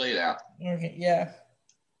getting played out. Okay, yeah.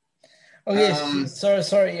 Okay,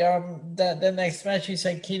 sorry. The next match you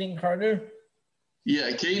said Caden Carter. Yeah,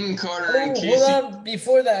 Caden Carter and Casey. Hold on.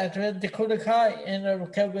 Before that, we had Dakota Kai and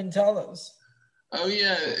Raquel Gonzalez. Oh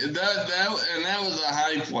yeah, that was a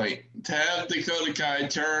high point to have Dakota Kai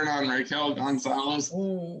turn on Raquel Gonzalez.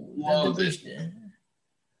 Loved it.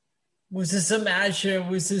 Was this a match or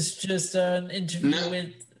was this just an interview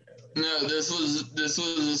with? No, this was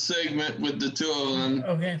a segment with the two of them.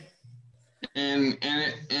 Okay. And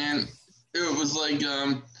it was like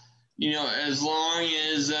as long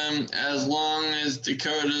as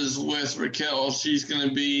Dakota's with Raquel, she's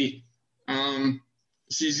gonna be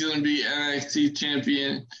NXT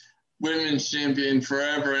champion, women's champion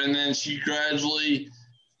forever, and then she gradually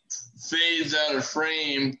fades out of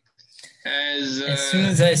frame. As soon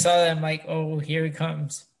as I saw that, I'm like, oh, here it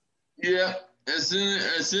comes. Yeah, as soon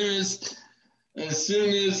as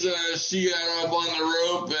she got up on the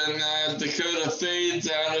rope and Dakota fades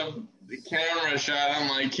out of the camera shot, I'm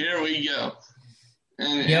like, here we go,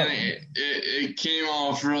 and it came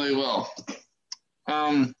off really well.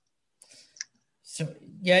 So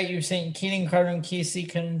yeah, you're saying Caden Carter and Casey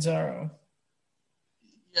Catanzaro.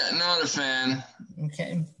 Yeah, not a fan.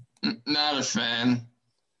 Okay. Not a fan.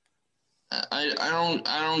 I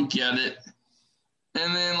don't get it.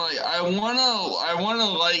 And then I wanna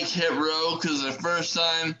like Hit Row because the first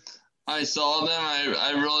time I saw them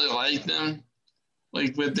I really liked them.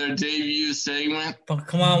 With their debut segment. But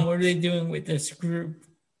come on, what are they doing with this group?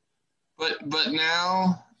 But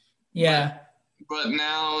now yeah. But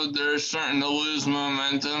now they're starting to lose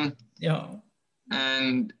momentum. Yeah.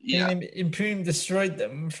 And yeah. Imperium destroyed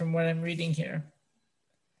them from what I'm reading here.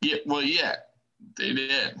 Yeah, well yeah, they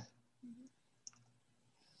did.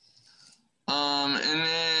 And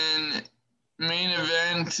then main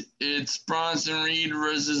event, it's Bronson Reed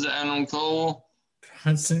versus Adam Cole.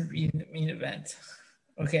 Bronson Reed main event.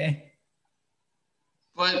 Okay.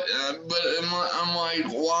 But I'm like,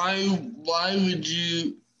 why would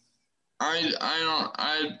you? I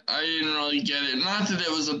didn't really get it. Not that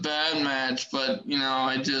it was a bad match, but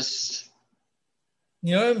I just.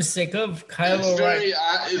 You know what I'm sick of? Kyle O'Reilly.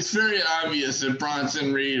 It's very obvious that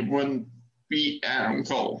Bronson Reed wouldn't beat Adam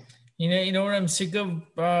Cole. You know what I'm sick of?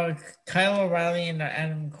 Kyle O'Reilly and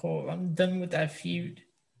Adam Cole. I'm done with that feud.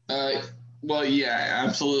 Well, yeah,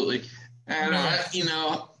 absolutely. And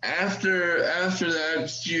after that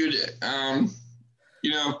feud,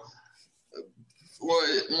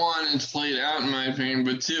 one, it's played out in my opinion,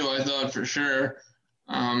 but two, I thought for sure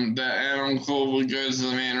that Adam Cole would go to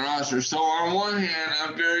the main roster. So on one hand,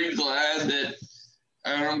 I'm very glad that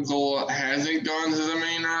Adam Cole hasn't gone to the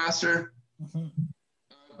main roster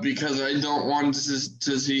because I don't want to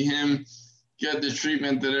see him get the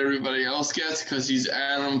treatment that everybody else gets because he's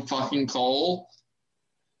Adam fucking Cole.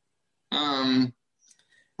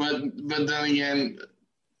 But then again,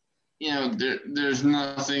 there's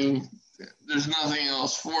nothing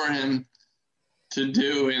else for him to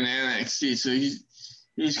do in NXT. So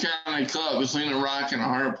he's kind of caught between a rock and a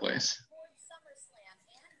hard place.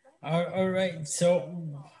 All right.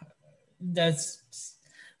 So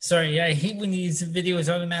sorry. I hate when these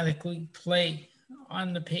videos automatically play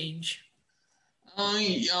on the page. Oh,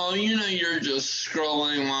 you're just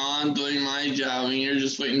scrolling while I'm doing my job, and you're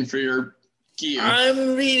just waiting for your cue.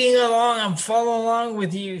 I'm reading along. I'm following along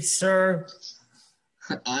with you, sir.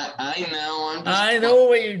 I know. I know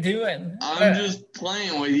what you're doing. I'm just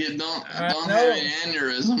playing with you. Don't have an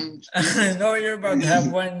aneurysm. I know you're about to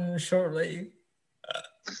have one shortly.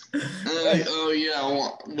 Oh yeah,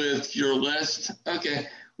 with your list. Okay.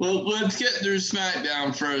 Well, let's get through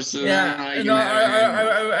SmackDown first.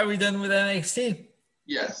 Are we done with NXT?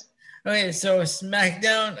 Yes. Okay, so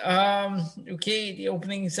SmackDown. The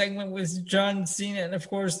opening segment was John Cena, and of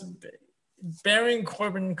course, Baron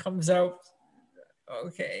Corbin comes out.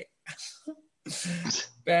 Okay.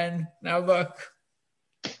 Ben, now look.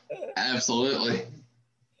 Absolutely.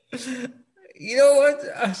 You know what?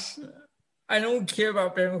 I don't care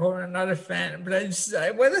about Baron Corbin. I'm not a fan, but I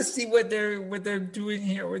want to see what they're doing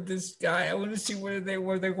here with this guy. I want to see where they're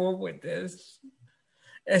going with this.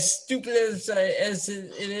 As stupid as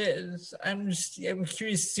it is, I'm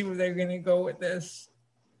curious to see where they're going to go with this.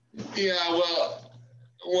 Yeah, well,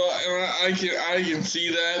 I can see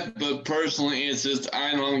that, but personally, it's just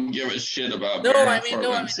I don't give a shit about. Baron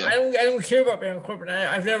Corbin, so. I don't care about Baron Corbin.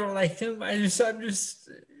 I've never liked him. I'm just.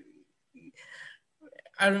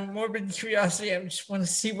 Out of morbid curiosity, I just want to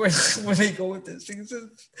see where they go with this. I can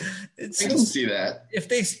see that. If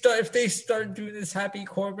they start doing this Happy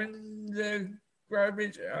Corbin the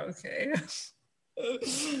garbage, okay.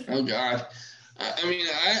 Oh God, I mean,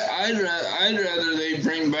 I'd rather they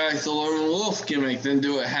bring back the Lone Wolf gimmick than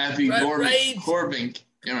do a Happy Corbin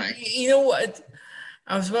gimmick. You know what?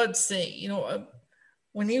 I was about to say,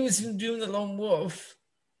 when he was doing the Lone Wolf.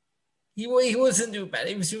 He wasn't doing bad.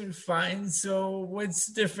 He was doing fine. So what's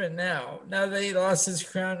different now? Now that he lost his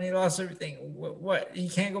crown, he lost everything. What? He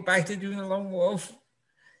can't go back to doing the Lone Wolf?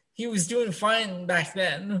 He was doing fine back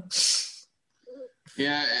then.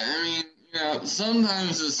 Yeah, I mean,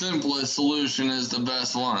 sometimes the simplest solution is the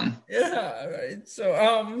best one. Yeah, right. So,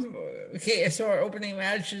 so our opening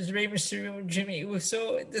match is Rey Mysterio and Jimmy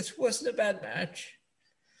Uso. This wasn't a bad match.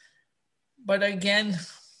 But again,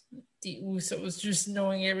 the Usos just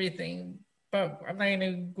knowing everything, but I'm not going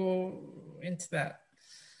to go into that.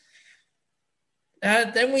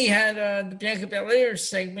 Then we had the Bianca Belair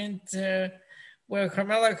segment where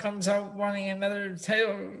Carmella comes out wanting another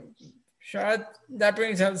title shot. That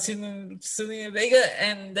brings out Zelina Vega,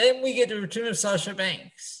 and then we get the return of Sasha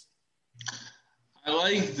Banks. I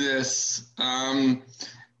like this, and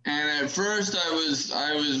at first I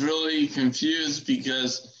was really confused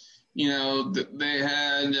because. They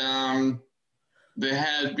had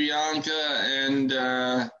Bianca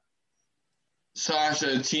and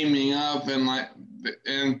Sasha teaming up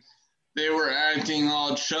and they were acting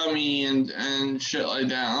all chummy and shit like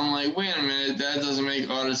that. I'm like, wait a minute, that doesn't make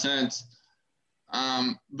a lot of sense.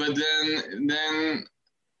 But then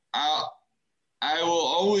I will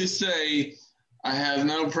always say I have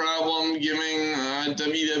no problem giving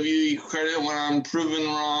WWE credit when I'm proven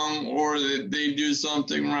wrong or that they do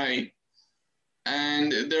something right.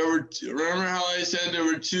 And remember how I said there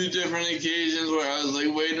were two different occasions where I was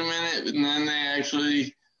like, wait a minute, and then they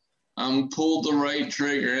actually pulled the right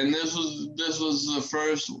trigger. And this was the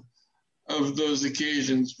first of those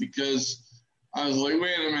occasions because I was like,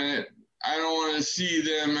 wait a minute, I don't want to see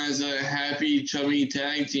them as a happy, chummy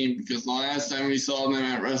tag team because the last time we saw them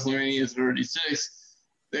at WrestleMania 36,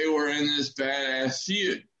 they were in this badass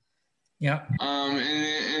feud. Yeah. And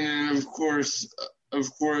then of course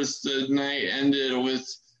the night ended with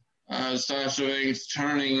Sasha Banks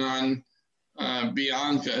turning on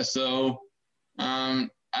Bianca. So I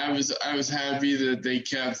was happy that they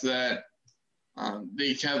kept that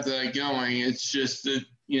going. It's just that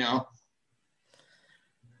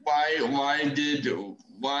why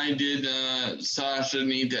did Sasha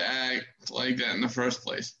need to act like that in the first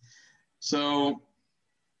place? So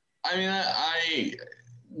I mean,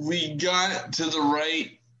 we got to the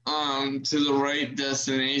right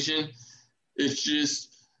destination. It's just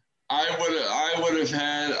I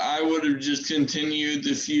would have just continued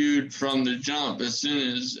the feud from the jump as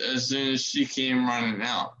soon as she came running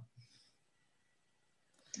out.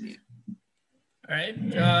 All right.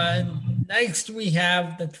 Next, we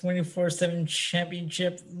have the 24/7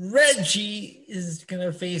 championship. Reggie is going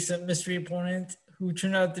to face a mystery opponent who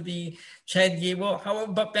turned out to be Chad Gable. How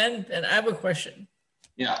about Ben? And I have a question.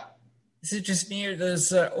 Yeah. Is it just me or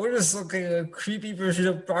does Otis look like a creepy version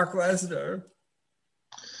of Brock Lesnar?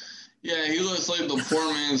 Yeah, he looks like the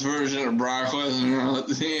poor man's version of Brock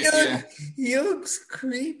Lesnar. He looks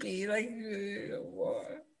creepy. Like,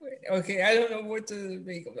 okay, I don't know what to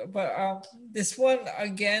make of it, but this one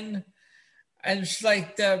again, I just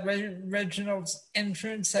like Reginald's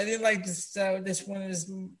entrance. I didn't like this one as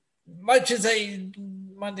much as a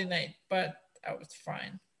Monday night, but that was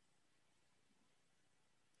fine.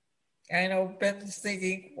 I know Ben's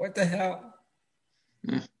thinking, what the hell?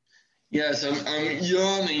 Yes, I'm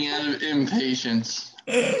yawning out of impatience.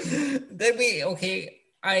 Okay,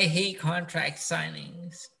 I hate contract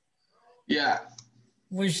signings. Yeah.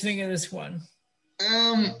 What do you think of this one?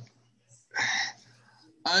 I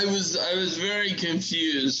was very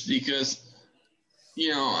confused because,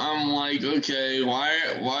 I'm like, okay,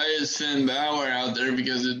 why is Finn Balor out there?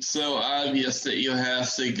 Because it's so obvious that you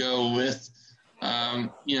have to go with,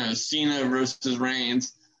 Cena versus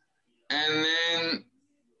Reigns. And then,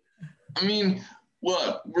 I mean,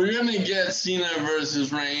 look, we're going to get Cena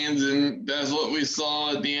versus Reigns, and that's what we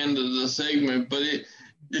saw at the end of the segment, but it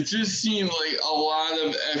just seemed like a lot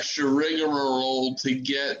of extra rigmarole to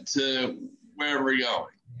get to where we're going.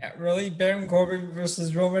 Yeah, really? Baron Corbin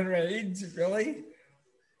versus Roman Reigns? Really?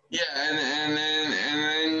 Yeah, and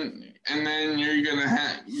then you're gonna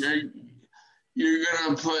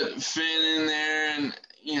put Finn in there, and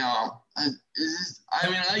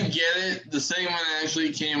I get it. The segment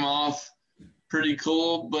actually came off pretty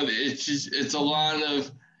cool, but it's a lot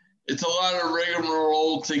of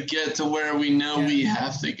rigmarole to get to where we know we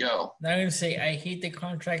have to go. I'm gonna say I hate the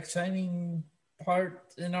contract signing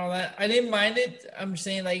part and all that. I didn't mind it. I'm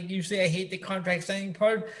saying, like, usually I hate the contract signing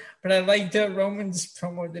part, but I liked the Roman's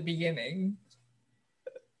promo at the beginning.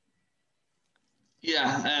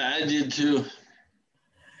 Yeah, I did too.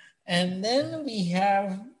 And then we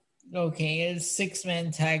have a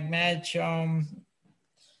 6-man tag match. Do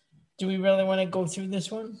we really want to go through this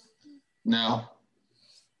one? No.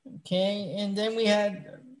 Okay, and then we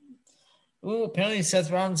had apparently Seth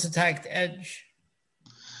Rollins attacked Edge.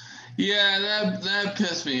 Yeah, that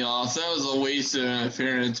pissed me off. That was a waste of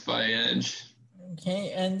interference by Edge.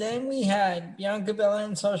 Okay, and then we had Bianca Belair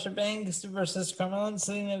and Sasha Banks versus Carmella and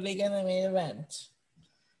Selena Vega in the main event.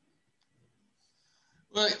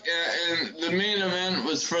 Look, and the main event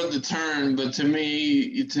was for the turn, but to me,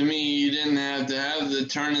 you didn't have to have the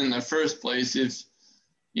turn in the first place. If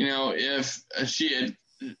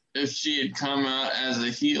she had come out as a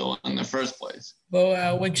heel in the first place.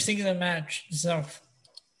 Well, what you think of the match itself?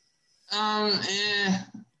 I'm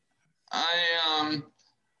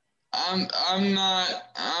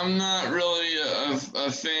not really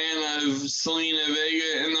a fan of Selena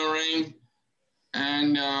Vega in the ring,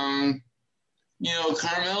 and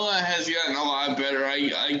Carmella has gotten a lot better.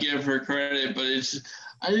 I give her credit, but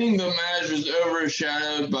I think the match was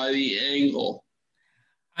overshadowed by the angle.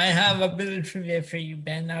 I have a bit of trivia for you,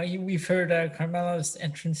 Ben. Now we've heard Carmella's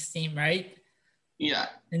entrance theme, right? Yeah.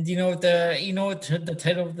 And do you know what the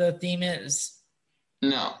title of the theme is?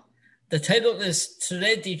 No. The title is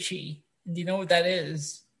Tredici. Do you know what that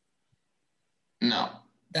is? No.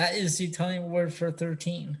 That is the Italian word for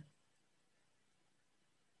 13.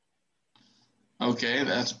 Okay,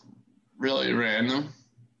 that's really random.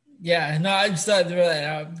 Yeah, no, I just thought that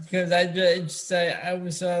out because I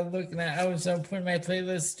was putting my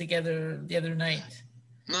playlist together the other night.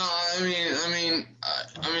 No,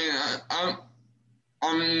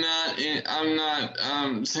 I'm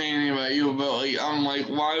not saying anything about you, but I'm like,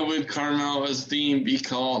 why would Carmella's theme be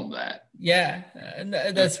called that? Yeah,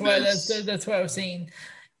 that's what I was saying. That's what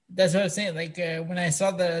I was saying. Like when I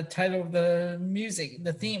saw the title of the music,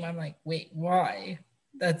 the theme, I'm like, wait, why?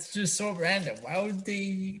 That's just so random. Why would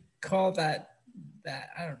they call that?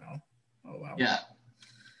 I don't know. Oh wow. Yeah.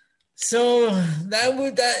 So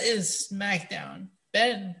that is SmackDown.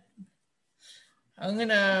 Ben, I'm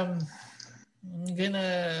gonna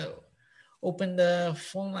open the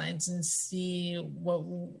phone lines and see what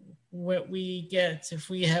we get, if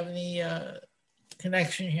we have any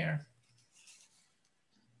connection here.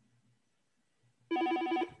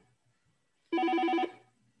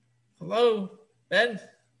 Hello, Ben?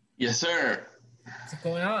 Yes, sir. What's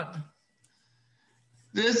going on?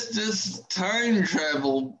 This time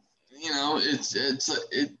travel,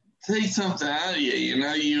 it takes something out of you.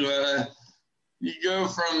 You go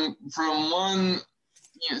from one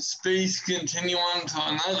space continuum to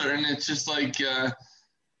another, and it's just like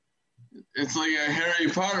it's like a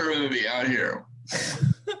Harry Potter movie out here.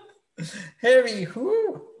 Harry,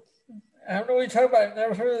 who? I don't know what you're talking about. I've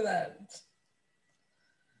never heard of that.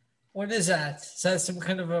 What is that? Is that some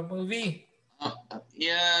kind of a movie?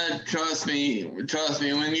 Yeah, trust me. When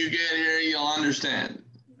you get here, you'll understand.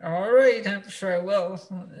 All right, I'm sure I will.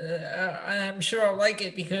 I'm sure I'll like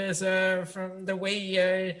it because from the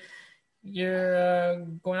way you're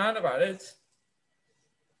going on about it.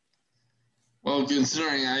 Well,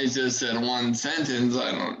 considering I just said one sentence,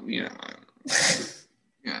 I don't, yeah.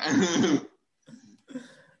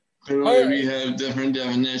 Clearly, we have different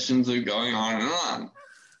definitions of going on and on.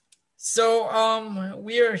 So,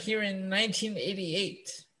 we are here in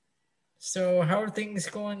 1988. So, how are things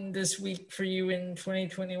going this week for you in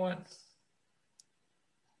 2021?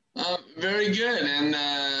 Very good.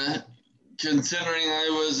 And considering I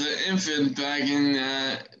was an infant back in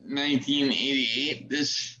 1988,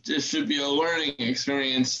 this should be a learning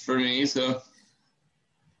experience for me. So,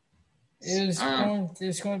 it's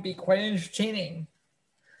going to be quite entertaining.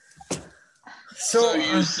 So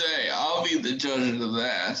you say. I'll be the judge of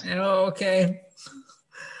that. Oh, okay.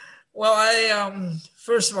 Well,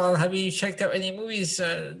 first of all, have you checked out any movies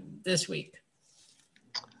this week?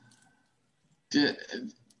 No,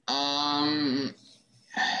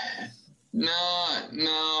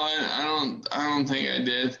 I don't think I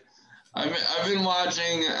did. I've been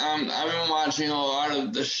watching a lot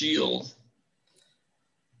of The Shield.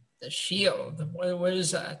 The Shield. What is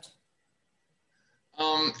that?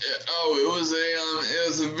 It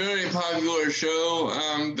was a very popular show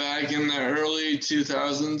back in the early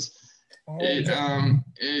 2000s. Okay.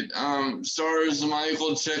 It stars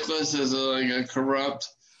Michael Chiklis as a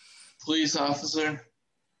corrupt police officer.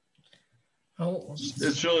 Oh,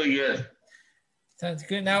 it's really good. Sounds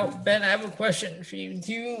good. Now, Ben, I have a question for you.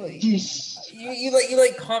 Do you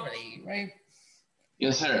like comedy, right?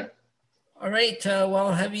 Yes, sir. All right.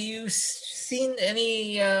 Well, have you seen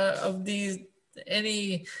any of these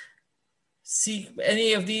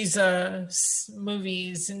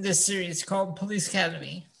movies in this series called Police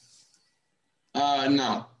Academy?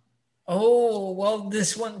 No. Oh, well,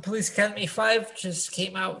 this one, Police Academy 5, just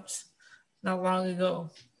came out not long ago.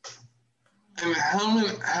 And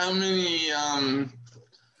how many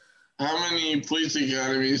police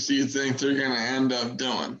academies do you think they're going to end up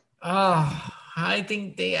doing? I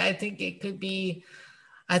think they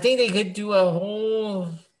could do a whole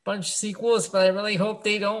bunch of sequels, but I really hope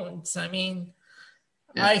they don't. I mean,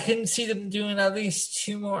 yeah. I can see them doing at least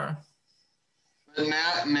 2 more. But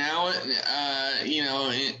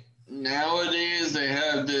nowadays they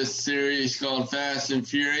have this series called Fast and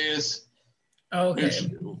Furious. Okay.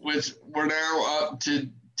 Which we're now up to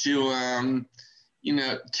 10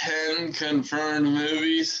 confirmed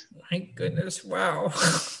movies. My goodness, wow.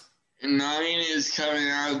 9 is coming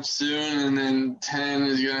out soon, and then 10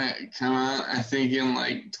 is gonna come out, I think, in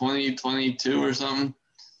like 2022 or something.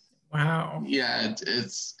 Wow. Yeah,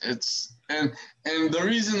 it's and the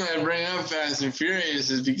reason I bring up Fast and Furious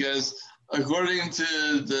is because according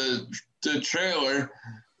to the trailer,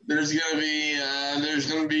 there's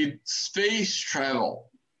gonna be space travel.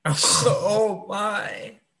 Oh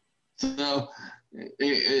my! So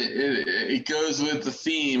it goes with the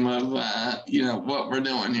theme of what we're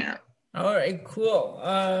doing here. All right, cool.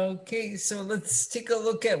 Okay, so let's take a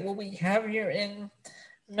look at what we have here in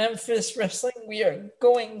Memphis Wrestling. We are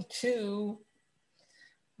going to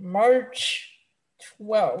March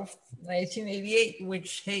 12th, 1988,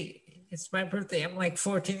 which, hey, it's my birthday. I'm like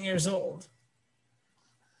 14 years old.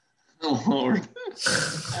 Oh, Lord.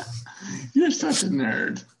 You're such a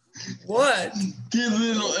nerd. What? Did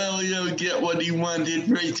little Elio get what he wanted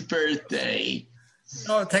for his birthday?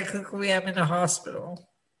 No, technically I'm in a hospital.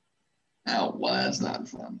 Oh, well, that's not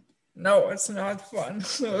fun. No, it's not fun.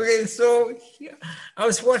 Okay, so I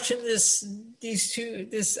was watching this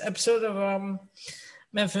episode of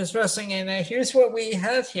Memphis Wrestling, and here's what we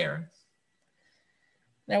had here.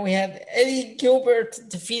 Now we had Eddie Gilbert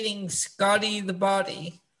defeating Scotty the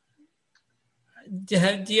Body. Do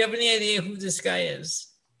you have any idea who this guy is?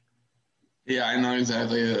 Yeah, I know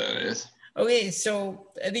exactly who that is. Okay,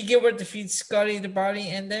 so Eddie Gilbert defeats Scotty the Body,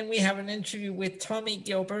 and then we have an interview with Tommy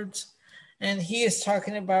Gilbert, and he is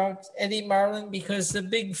talking about Eddie Marlin because the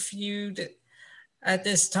big feud at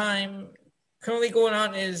this time currently going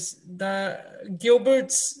on is the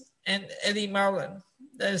Gilberts and Eddie Marlin.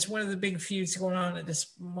 that is one of the big feuds going on at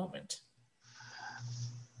this moment.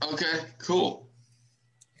 Okay, cool.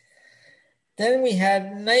 Then we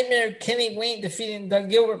had Nightmare Kenny Wayne defeating Doug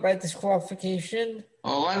Gilbert by disqualification.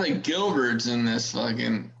 A lot of Gilberts in this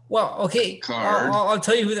fucking card. I'll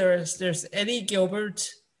tell you who there is. There's Eddie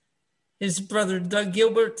Gilbert, his brother Doug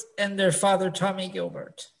Gilbert, and their father Tommy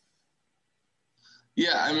Gilbert.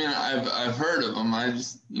 Yeah, I mean, I've heard of them. I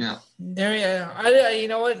just, There, yeah. You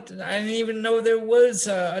know what? I didn't even know there was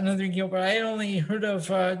another Gilbert. I only heard of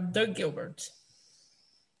Doug Gilbert.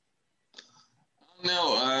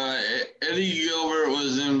 No, Eddie Gilbert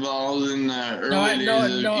was involved in the early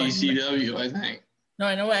days of ECW, I think. No,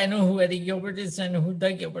 I know who Eddie Gilbert is. I know who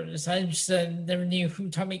Doug Gilbert is. I just never knew who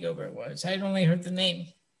Tommy Gilbert was. I'd only heard the name.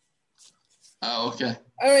 Oh, okay.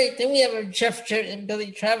 All right, then we have a Jeff Jarrett and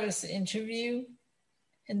Billy Travis interview.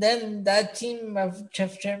 And then that team of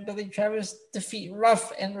Jeff Jarrett and Billy Travis defeat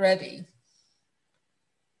Rough and Ready.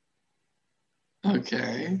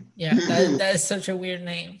 Okay. Yeah, that is such a weird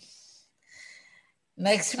name.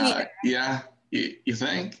 Next week. Yeah, you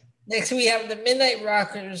think? Next we have the Midnight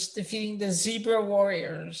Rockers defeating the Zebra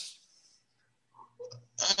Warriors.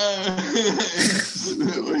 Wait a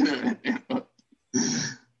minute.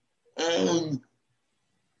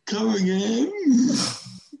 Come again?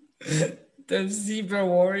 The Zebra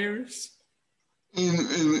Warriors. And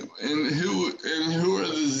who are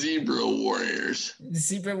the Zebra Warriors?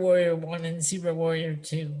 Zebra Warrior 1 and Zebra Warrior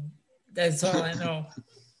 2. That's all I know.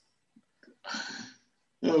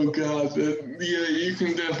 Oh God! You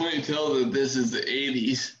can definitely tell that this is the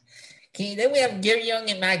 '80s. Okay, then we have Gary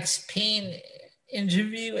Young and Max Payne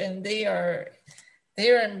interview, and they are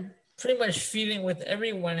pretty much feuding with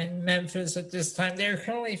everyone in Memphis at this time. They are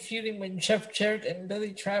currently feuding with Jeff Jarrett and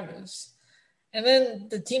Billy Travis, and then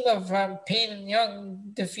the team of Payne and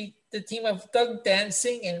Young defeat the team of Doug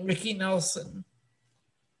Dancing and Ricky Nelson.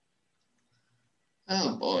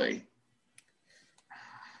 Oh boy.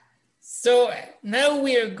 So now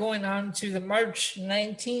we are going on to the March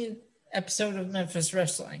 19th episode of Memphis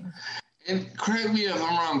Wrestling. And correct me if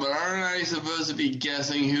I'm wrong, but aren't I supposed to be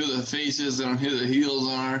guessing who the faces and who the heels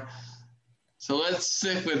are? So let's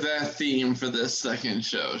stick with that theme for this second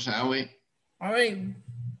show, shall we? All right.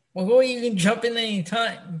 Well, you can jump in any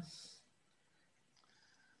time.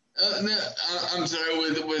 No, I'm sorry.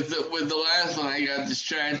 With the last one, I got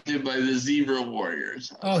distracted by the Zebra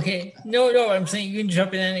Warriors. Okay. No. I'm saying you can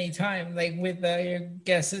jump in any time, like with your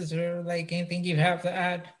guesses or like anything you have to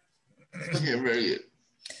add. Okay, very good.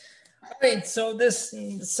 All right. So this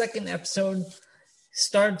second episode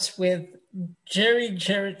starts with Jerry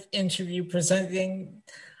Jarrett interview presenting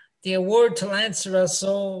the award to Lance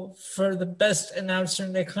Russell for the best announcer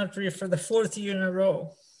in the country for the 4th year in a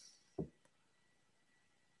row.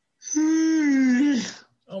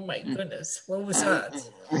 Oh my goodness! What was that?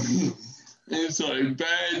 I'm sorry.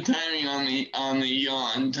 Bad timing on the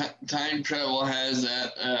yawn. Time travel has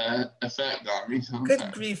that effect on me sometimes.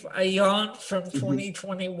 Good grief! A yawn from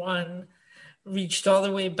 2021 reached all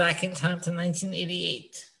the way back in time to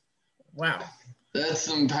 1988. Wow. That's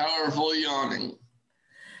some powerful yawning.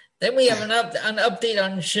 Then we have an update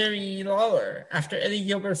on Jerry Lawler after Eddie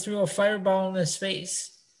Gilbert threw a fireball in his face.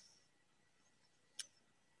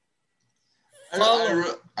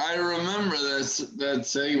 I remember that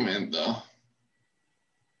segment though.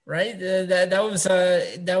 Right, that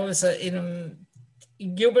was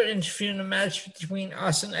Gilbert interfered in a match between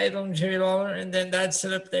Austin Idol and Jerry Lawler, and then that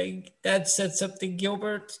sets up the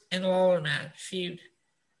Gilbert and Lawler match feud.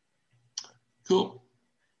 Cool.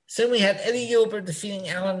 So we had Eddie Gilbert defeating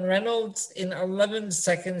Alan Reynolds in 11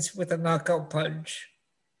 seconds with a knockout punch.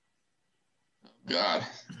 God.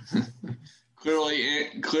 Clearly,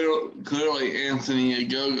 Anthony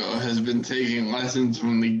Ogogo has been taking lessons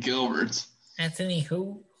from the Gilberts. Anthony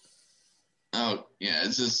who? Oh, yeah,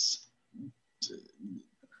 it's just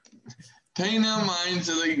pay no mind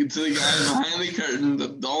to the guy behind the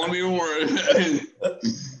curtain. Don't even worry about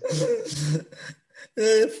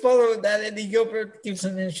it. Following that, Eddie Gilbert gives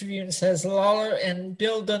an interview and says Lawler and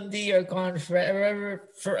Bill Dundee are gone forever,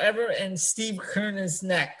 and Steve Keirn is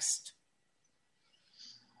next.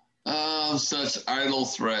 Oh, such idle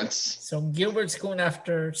threats. So Gilbert's going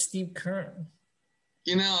after Steve Keirn.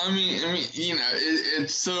 I mean,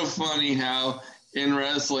 it's so funny how in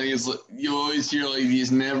wrestling you always hear like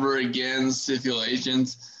these never again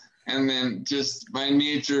stipulations, and then just by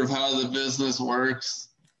nature of how the business works,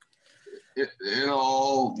 it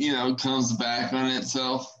all comes back on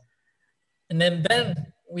itself. And then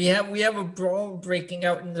Ben, we have a brawl breaking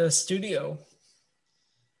out in the studio.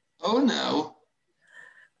 Oh no.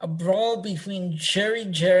 A brawl between Jerry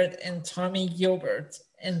Jarrett and Tommy Gilbert.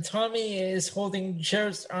 and Tommy is holding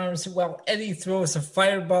Jarrett's arms while Eddie throws a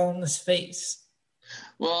fireball in his face.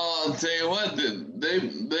 Well, I'll tell you what,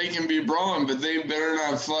 they can be brawling, but they better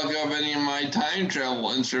not fuck up any of my time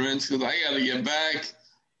travel instruments, because I got to get back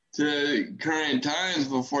to current times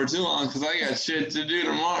before too long, because I got shit to do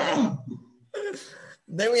tomorrow.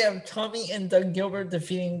 Then we have Tommy and Doug Gilbert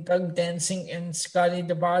defeating Doug Dancing and Scotty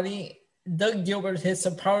DeBody. Doug Gilbert hits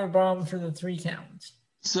a powerbomb for the 3 count.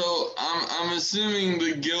 So I'm assuming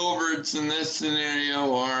the Gilberts in this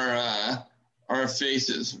scenario are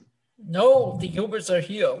faces. No, the Gilberts are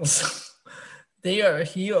heels. They are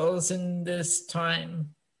heels in this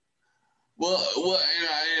time. Well,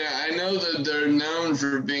 I know that they're known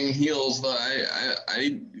for being heels, but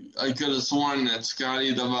I could have sworn that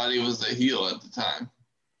Scotty DeBody was the heel at the time.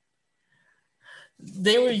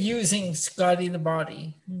 They were using Scotty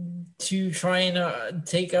DeBody to try and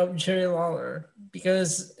take out Jerry Lawler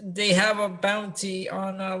because they have a bounty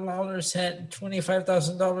on Lawler's head,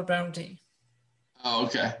 $25,000 bounty. Oh,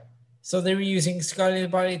 okay. So they were using Scotty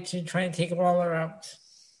DeBody to try and take Lawler out.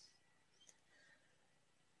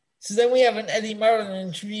 So then we have an Eddie Marlin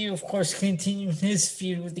interview, of course, continuing his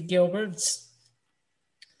feud with the Gilberts.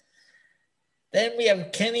 Then we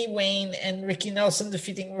have Kenny Wayne and Ricky Nelson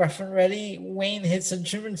defeating Rough and Ready. Wayne hits a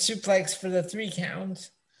German suplex for the 3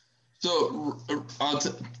 count. So,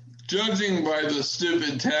 judging by the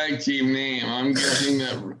stupid tag team name, I'm guessing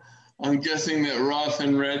that Rough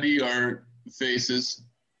and Ready are faces.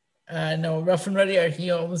 No, Rough and Ready are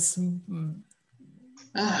heels. I'm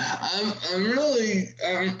really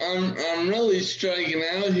striking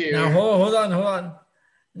out here. Now hold on.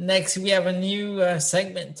 Next, we have a new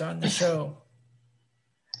segment on the show.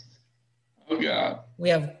 Oh God! We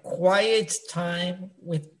have Quiet Time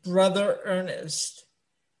with Brother Ernest.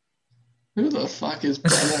 Who the fuck is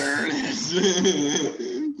Brother Ernest?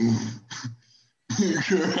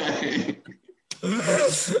 Great.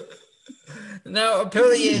 Now,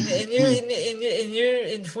 apparently,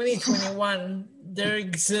 in 2021, there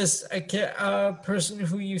exists a person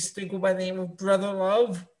who used to go by the name of Brother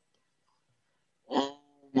Love. Oh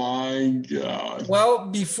my God! Well,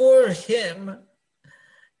 before him,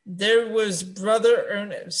 there was Brother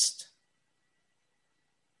Ernest.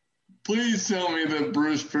 Please tell me that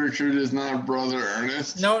Bruce Pritchard is not Brother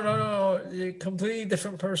Ernest. No, a completely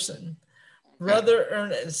different person. Brother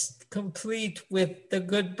Ernest, complete with the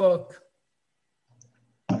good book.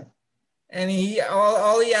 And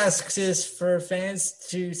all he asks is for fans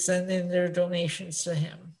to send in their donations to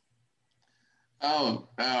him. Oh,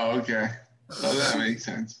 okay. Oh, that makes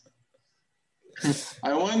sense.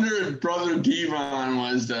 I wonder if Brother Devon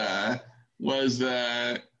was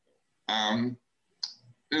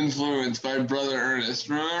influenced by Brother Ernest.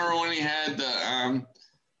 Remember when he had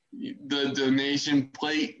the donation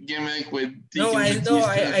plate gimmick with Deacon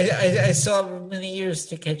I still have many years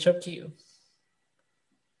to catch up to you.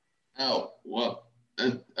 Oh, well,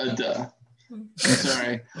 duh.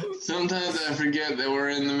 Sorry. Sometimes I forget that we're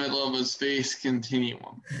in the middle of a space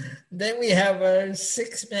continuum. Then we have a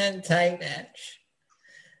 6-man tag match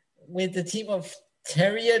with the team of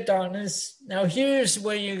Terry Adonis. Now, here's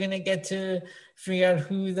where you're going to get to figure out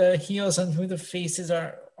who the heels and who the faces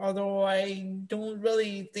are. Although I don't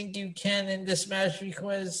really think you can in this match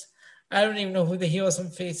because I don't even know who the heels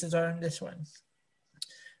and faces are in this one.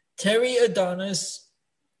 Terry Adonis,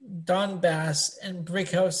 Don Bass, and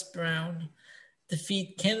Brickhouse Brown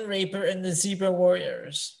defeat Ken Raper and the Zebra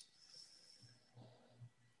Warriors.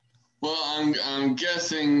 Well, I'm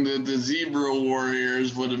guessing that the Zebra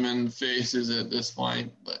Warriors would have been faces at this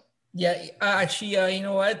point, but yeah, actually, you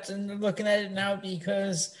know what? I'm looking at it now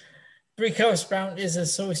because Brickhouse Brown is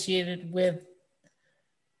associated with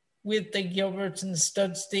the Gilberts and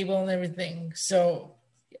Stud Stable and everything. So,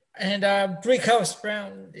 and Brickhouse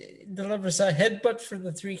Brown delivers a headbutt for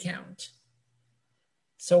the 3 count.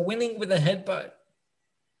 So winning with a headbutt.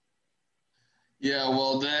 Yeah,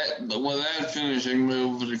 well, that finishing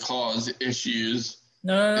move would cause issues.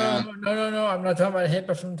 No. I'm not talking about a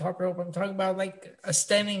headbutt from the top rope. I'm talking about like a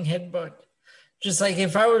standing headbutt. Just like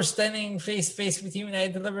if I were standing face to face with you and I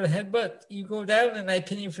delivered a headbutt, you go down and I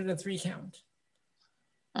pin you for the 3 count.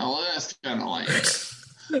 Oh, well, that's kind of lame.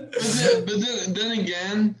 but then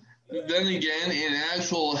again, an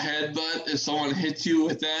actual headbutt, if someone hits you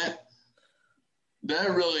with that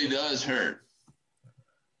really does hurt.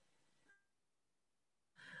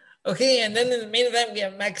 Okay, and then in the main event, we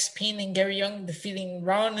have Max Payne and Gary Young defeating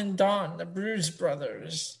Ron and Don, the Bruise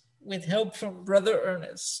Brothers, with help from Brother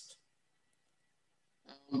Ernest.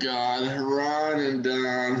 Oh, God, Ron and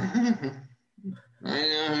Don. I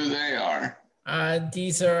know who they are.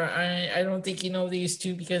 These are I don't think you know these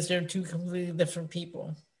two because they're two completely different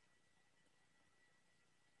people.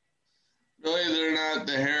 Really, they're not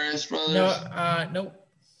the Harris brothers? No, nope.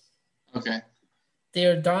 Okay. They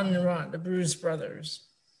are Don and Ron, the Bruce brothers.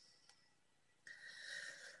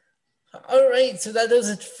 All right, so that does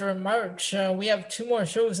it for March. We have 2 more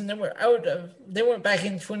shows, and then we're out of. Then we're back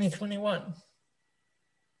in 2021. All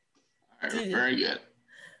right, very good.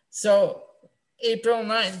 So April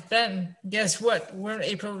 9th, Ben, guess what? We're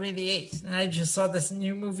April 88th, and I just saw this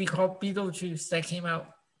new movie called Beetlejuice that came out.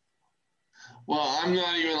 Well, I'm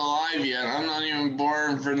not even alive yet. I'm not even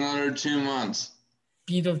born for another 2 months.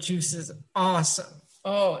 Beetlejuice is awesome.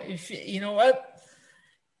 Oh, if you know what?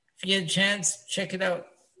 If you get a chance, check it out.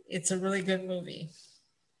 It's a really good movie.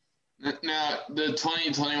 Now, the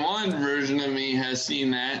 2021 version of me has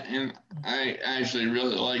seen that, and I actually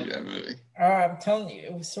really like that movie. Oh, I'm telling you,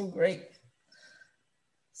 it was so great.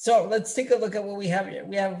 So let's take a look at what we have here.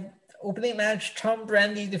 We have opening match, Tom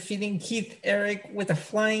Brandi defeating Keith Eric with a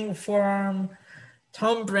flying forearm.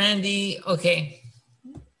 Tom Brandi, okay.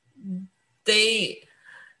 They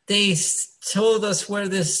told us where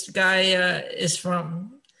this guy is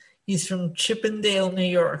from. He's from Chippendale, New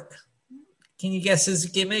York. Can you guess his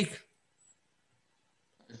gimmick?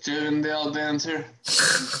 A Chippendale dancer.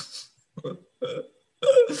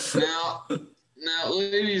 Now,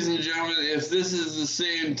 ladies and gentlemen, if this is the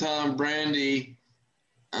same Tom Brandi,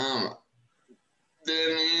 then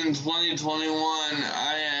in 2021,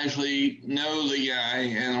 I actually know the guy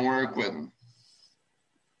and work with him.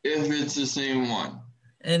 If it's the same one.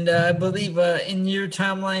 And I believe in your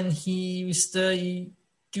timeline, he used to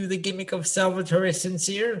do the gimmick of Salvatore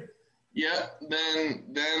Sincere. Yeah, then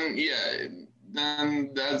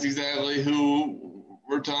that's exactly who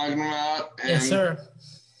we're talking about. And yes, sir.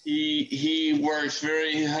 He works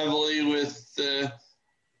very heavily with the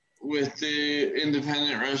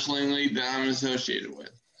independent wrestling league that I'm associated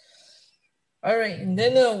with. All right, and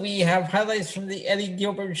then we have highlights from the Eddie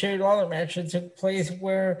Gilbert Jerry Lawler match that took place,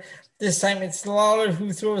 where this time it's Lawler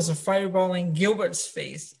who throws a fireball in Gilbert's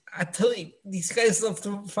face. I tell you, these guys love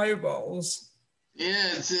throwing fireballs.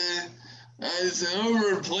 Yeah, it's an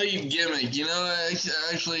overplayed gimmick. You know,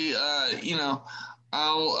 actually,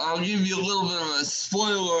 I'll give you a little bit of a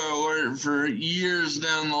spoiler alert for years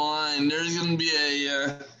down the line. There's going to be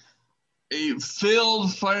a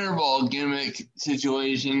failed fireball gimmick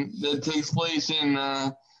situation that takes place in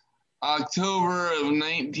October of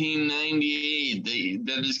 1998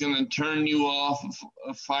 that is going to turn you off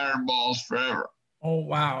of fireballs forever. Oh,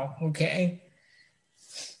 wow. Okay.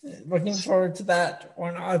 Looking forward to that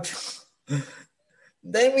or not.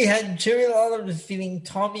 Then we had Jerry Lawler defeating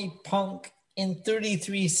Tommy Punk in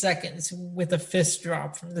 33 seconds with a fist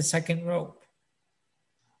drop from the second rope.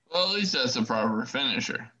 Well, at least that's a proper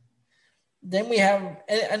finisher. Then we have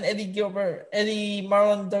an Eddie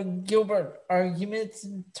Marlon, Doug Gilbert argument.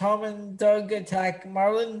 Tom and Doug attack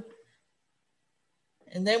Marlon.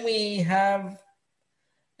 And then we have,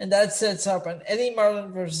 and that sets up an Eddie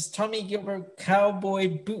Marlon versus Tommy Gilbert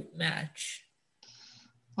cowboy boot match.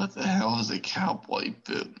 What the hell is a cowboy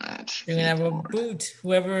boot match? They're going to have a boot.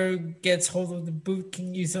 Whoever gets hold of the boot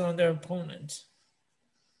can use it on their opponent.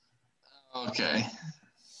 Okay.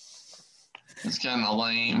 That's kind of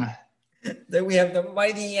lame. Then we have the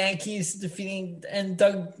Mighty Yankees defeating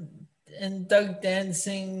Doug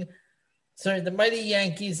Dancing. Sorry, the Mighty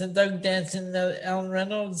Yankees and Doug Dancing, Alan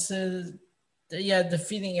Reynolds.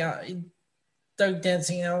 Defeating Doug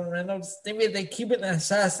Dancing and Alan Reynolds. Then we have the Cuban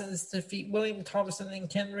Assassins defeat William Thompson and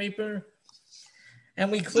Ken Raper.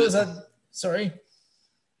 And we close out. Sorry.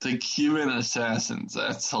 The Cuban Assassins.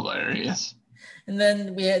 That's hilarious. And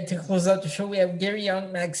then we had to close out the show. We have Gary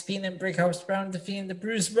Young, Max Payne, and Brickhouse Brown defeating the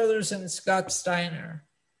Bruce Brothers and Scott Steiner.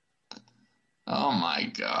 Oh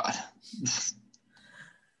my God!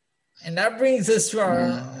 And that brings us to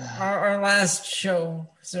our last show,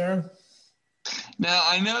 sir. Now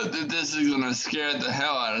I know that this is going to scare the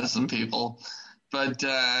hell out of some people, but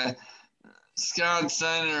Scott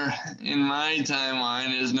Steiner in my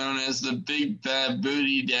timeline is known as the Big Bad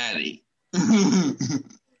Booty Daddy.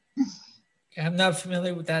 I'm not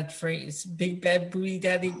familiar with that phrase. Big Bad Booty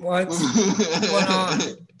Daddy, what's going on?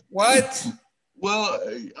 What? Well,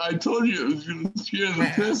 I told you it was going to scare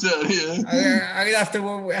the piss out of you. I'm going to have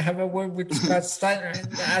to have a word with Scott Steiner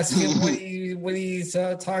and ask him what he's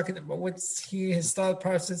talking about, what his thought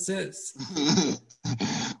process is.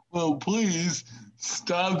 Well, please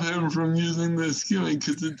stop him from using this gimmick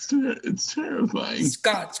because it's terrifying.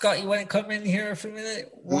 Scott, you want to come in here for a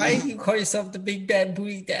minute? Why do you call yourself the Big Bad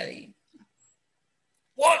Booty Daddy?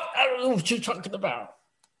 What? I don't know what you're talking about.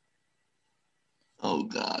 Oh,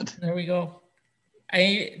 God. There we go.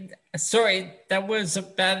 Sorry, that was a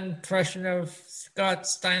bad impression of Scott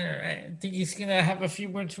Steiner. I think he's gonna have a few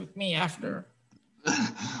words with me after.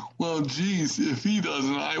 Well, geez, if he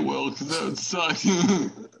doesn't, I will, because that would suck.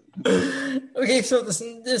 Okay, so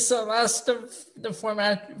this last of the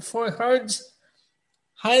format 4 cards.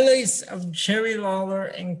 Highlights of Jerry Lawler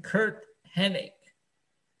and Curt Hennig.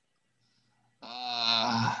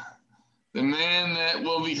 The man that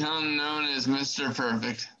will become known as Mr.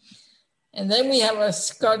 Perfect. And then we have a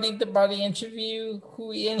Scotty the Body interview,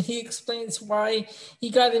 he explains why he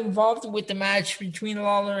got involved with the match between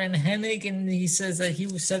Lawler and Hennig, and he says that he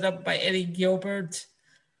was set up by Eddie Gilbert,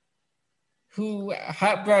 who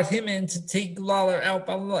brought him in to take Lawler out,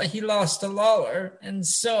 but he lost to Lawler, and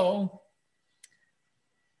so,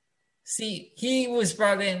 see, he was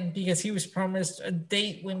brought in because he was promised a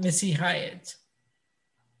date with Missy Hyatt,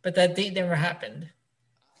 but that date never happened.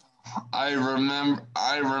 I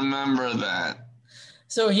remember that.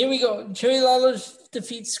 So here we go. Jerry Lawler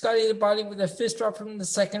defeats Scotty the Body with a fist drop from the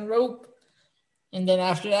second rope. And then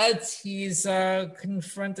after that, he's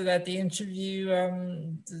confronted at the interview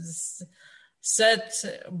set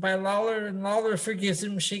by Lawler. And Lawler forgives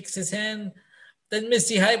him, shakes his hand. Then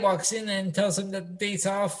Missy Hyatt walks in and tells him that the date's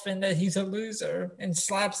off and that he's a loser and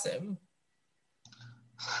slaps him.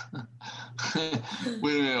 Wait a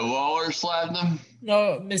minute, Lawler slapped him?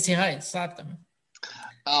 No, Missy Hyatt slapped him.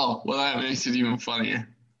 Oh, well, that makes it even funnier.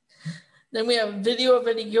 Then we have a video of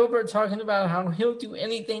Eddie Gilbert talking about how he'll do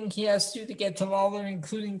anything he has to get to Lawler,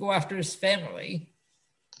 including go after his family.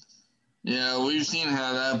 Yeah, we've seen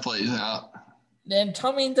how that plays out. Then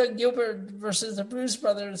Tommy and Doug Gilbert versus the Bruce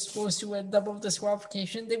Brothers goes to a double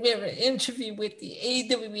disqualification. Then we have an interview with the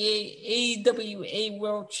AWA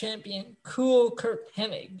World Champion, Cool Curt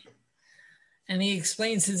Hennig. And he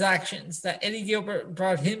explains his actions, that Eddie Gilbert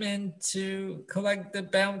brought him in to collect the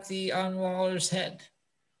bounty on Lawler's head.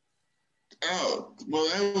 Oh, well,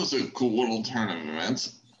 that was a cool little turn of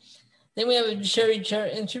events. Then we have a Jerry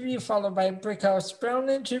Jarrett interview followed by a Brickhouse Brown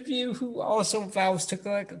interview, who also vows to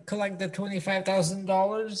collect the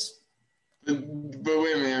 $25,000. But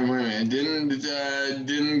wait a minute.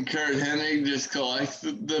 Didn't Curt Hennig just collect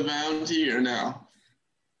the bounty or no?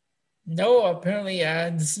 No, apparently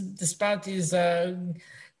this bounty is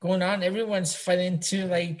going on. Everyone's fighting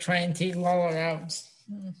to try and take Lawler out.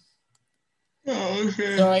 Oh,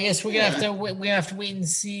 okay. So I guess we're gonna have to wait and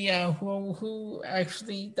see who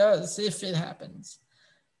actually does, if it happens.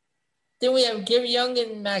 Then we have Gary Young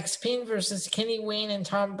and Max Payne versus Kenny Wayne and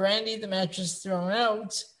Tom Brandi. The match is thrown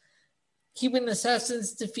out. Cuban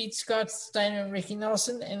Assassins defeat Scott Steiner and Ricky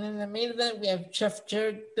Nelson. And in the main event, we have Jeff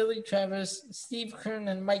Jarrett, Billy Travis, Steve Kern,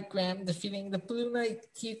 and Mike Graham defeating the Blue Knight,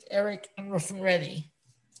 Keith Eric, and Rough and Ready.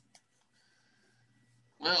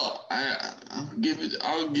 Well,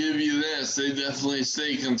 I'll give you this. They definitely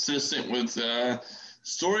stay consistent with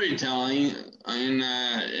storytelling in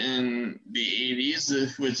the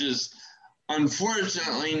 80s, which is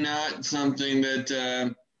unfortunately not something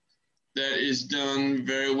that is done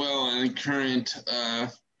very well in current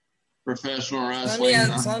professional wrestling.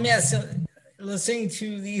 Let me ask you, listening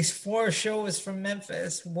to these 4 shows from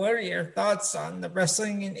Memphis, what are your thoughts on the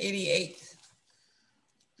wrestling in 88?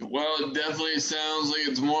 Well, it definitely sounds like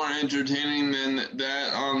it's more entertaining than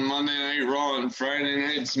that on Monday Night Raw and Friday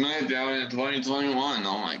Night SmackDown in 2021.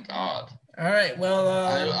 Oh, my God. All right, well...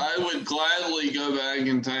 I would gladly go back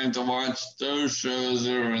in time to watch those shows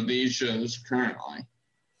over these shows currently.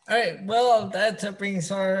 All right, well, that brings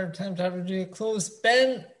our time to a close.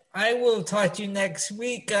 Ben, I will talk to you next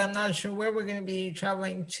week. I'm not sure where we're going to be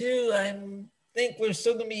traveling to. I think we're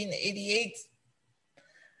still going to be in 88.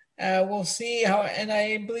 We'll see how, and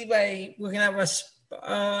I believe we're gonna have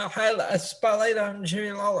a spotlight on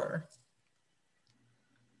Jerry Lawler.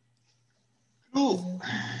 Cool.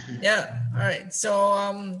 Yeah. All right. So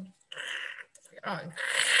I'm gonna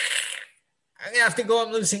have to go.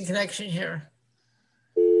 I'm losing connection here.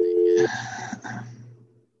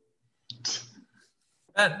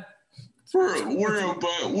 Ben. We're a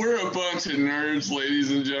bunch of nerds,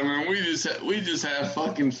 ladies and gentlemen. We just have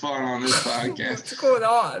fucking fun on this podcast. What's going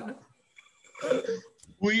on?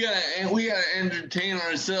 We gotta entertain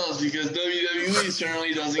ourselves because WWE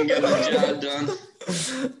certainly doesn't get the job done.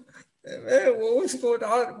 Man, what's going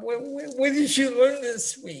on? What did you learn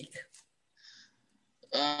this week?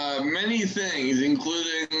 Many things,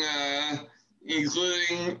 including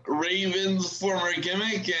Raven's former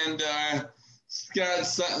gimmick and Scott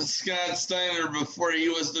Steiner before he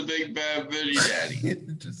was the big bad bitty daddy.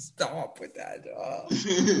 Just stop with that.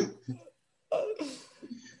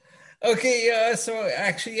 Okay, so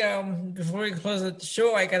actually, before we close out the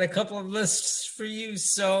show, I got a couple of lists for you.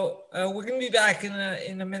 So we're gonna be back in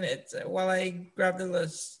a minute while I grab the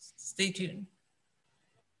list. Stay tuned.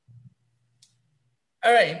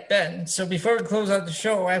 All right, Ben. So before we close out the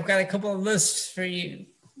show, I've got a couple of lists for you.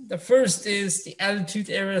 The first is the Attitude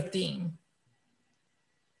Era theme.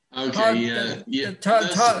 Okay, yeah.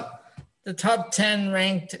 The top 10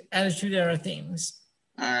 ranked Attitude Era themes.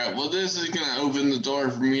 All right. Well, this is going to open the door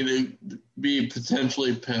for me to be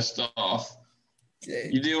potentially pissed off.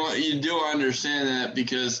 You do understand that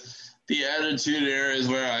because the Attitude Era is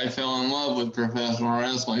where I fell in love with professional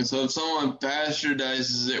wrestling. So if someone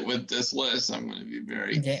bastardizes it with this list, I'm going to be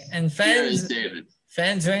very irritated.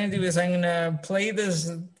 Fans, what I'm going to do is I'm going to play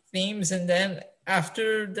these themes, and then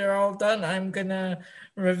after they're all done, I'm going to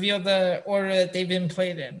reveal the order that they've been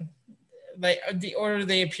played in, like the order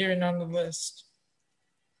they appear in on the list.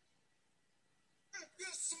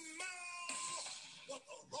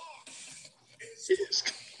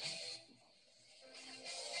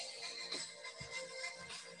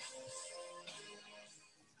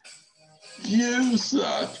 You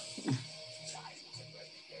suck.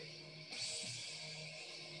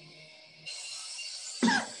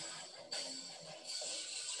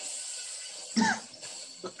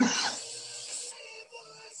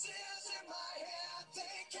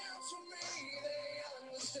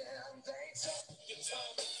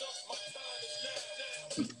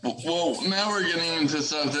 Well, now we're getting into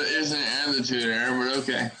stuff that isn't Attitude Era, but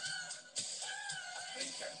okay.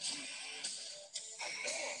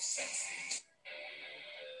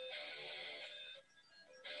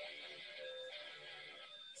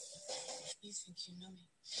 You think you know me?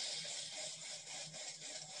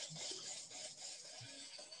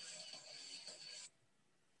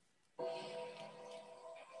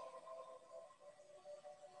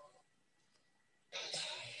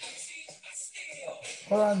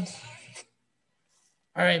 Hold on.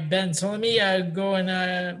 All right, Ben. So let me go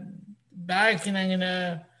and back, and I'm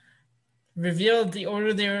gonna reveal the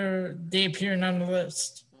order they appear on the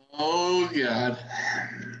list. Oh God.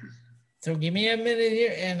 So give me a minute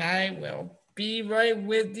here, and I will be right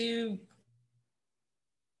with you.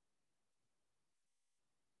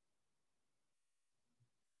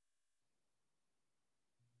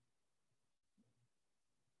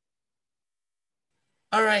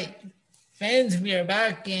 All right, fans, we are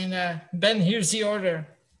back, and Ben, here's the order.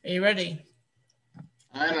 Are you ready?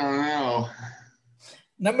 I don't know.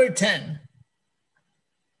 Number 10,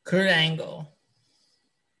 Kurt Angle.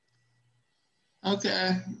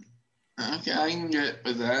 Okay, I can get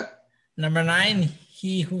with that. Number 9,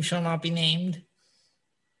 He Who Shall Not Be Named.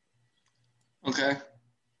 Okay.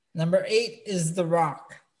 Number 8 is The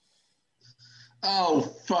Rock. Oh,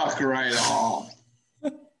 fuck right off.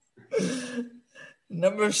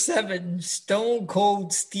 Number 7, Stone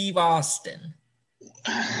Cold Steve Austin.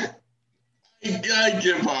 I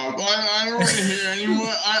give up. I don't want to hear anymore.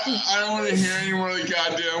 I don't want to hear any more of the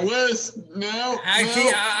goddamn list. No. Actually,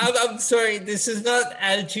 no. I'm sorry. This is not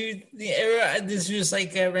Attitude the Era. This is just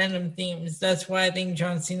like random themes. That's why I think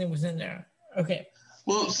John Cena was in there. Okay.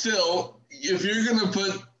 Well, still, if you're gonna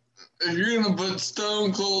put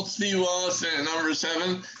Stone Cold Steve Austin at number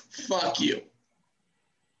 7, fuck you.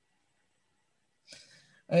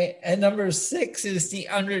 Okay, and number 6 is The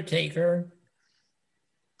Undertaker.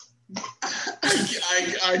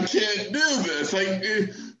 I can't do this. Like,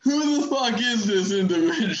 who the fuck is this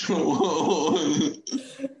individual?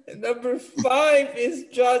 Number 5 is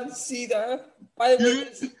John Cena. By the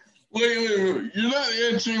way, wait. You're not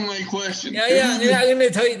answering my question. Yeah. I'm going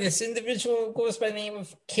to tell you this individual goes by the name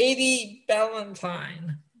of Katie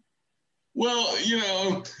Ballantyne. Well,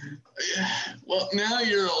 now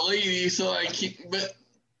you're a lady, so I can't, but.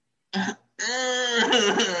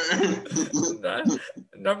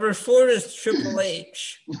 Number 4 is Triple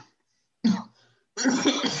H.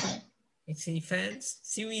 You see, fans?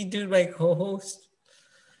 See what you do to my co-host?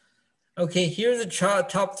 Okay, here are the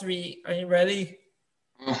top 3. Are you ready?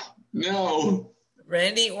 No.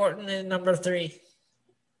 Randy Orton at number 3.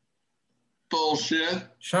 Bullshit.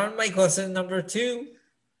 Shawn Michaels at number 2.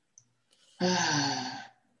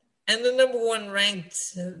 And the number 1 ranked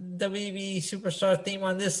WWE superstar theme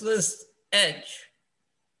on this list, Edge.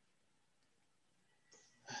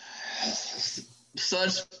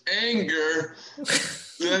 Such anger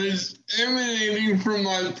that is emanating from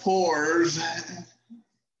my pores.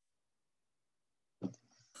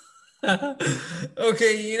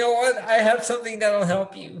 Okay, you know what? I have something that'll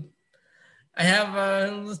help you. I have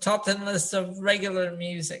a top 10 list of regular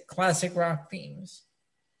music, classic rock themes.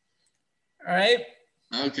 All right?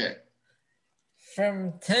 Okay.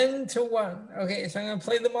 from 10 to 1. Okay, so I'm going to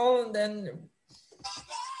play them all and then...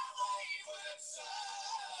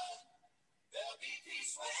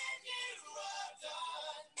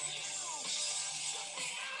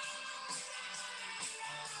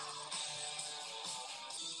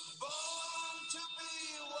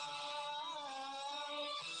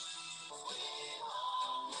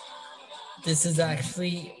 This is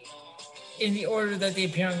actually in the order that they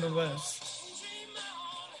appear on the list.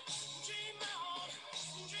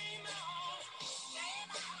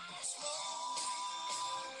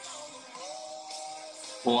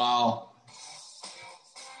 Wow.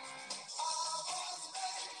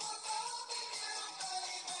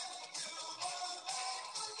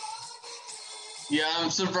 Yeah, I'm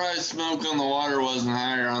surprised Smoke on the Water wasn't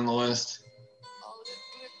higher on the list.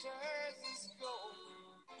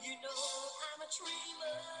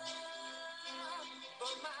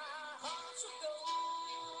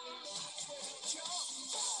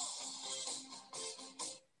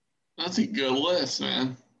 That's a good list,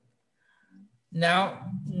 man. Now,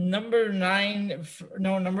 number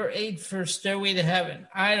 8 for Stairway to Heaven.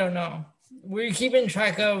 I don't know. Were you keeping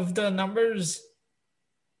track of the numbers?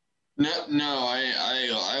 No,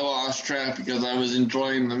 I lost track because I was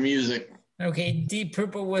enjoying the music. Okay, Deep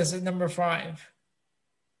Purple was at number 5.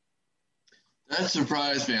 That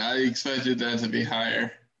surprised me. I expected that to be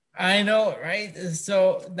higher. I know, right?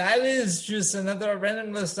 So that is just another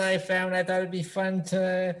random list I found. I thought it'd be fun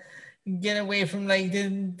to get away from like the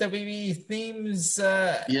WB themes.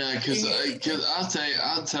 Yeah, because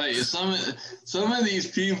I'll tell you, some of these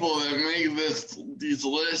people that make these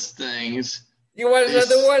list things. You want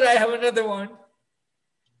another one? I have another one.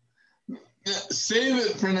 Save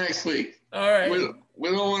it for next week. All right. We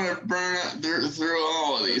don't want to burn through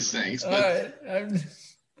all of these things. But, all right.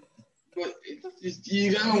 But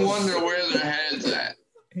you gotta wonder where their head's at.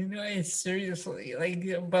 You know, it's seriously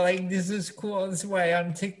this is cool. This is why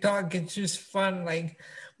on TikTok it's just fun. Like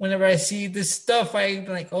whenever I see this stuff, I'm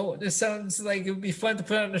like, oh, this sounds like it would be fun to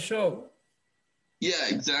put on the show. Yeah,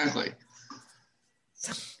 exactly.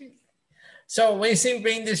 So, what do you say we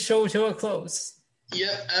bring this show to a close?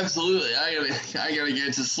 Yeah, absolutely. I gotta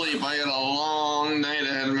get to sleep. I got a long night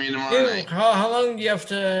ahead of me tomorrow night. How long do you have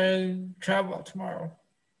to travel tomorrow?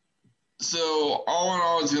 So all in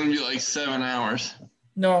all, it's gonna be like 7 hours.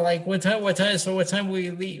 No, like what time? So what time will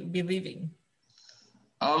you be leaving?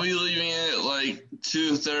 I'll be leaving at like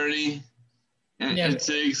 2:30, and it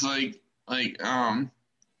takes like 3-4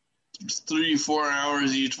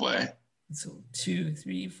 hours each way. So 2,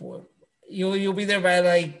 3, 4. You'll be there by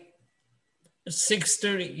like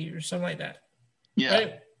 6:30 or something like that. Yeah.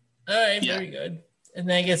 Right? All right. Yeah. Very good. And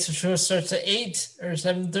then I guess the show starts at 8 or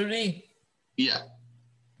 7:30. Yeah.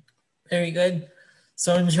 Very good.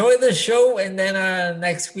 So enjoy the show, and then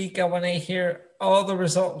next week I want to hear all the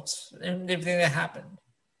results and everything that happened.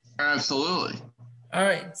 Absolutely. All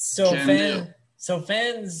right. So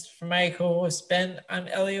fans, for my co-host Ben, I'm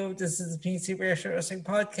Elio. This is the PC Ratio Wrestling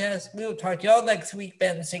Podcast. We will talk to y'all next week,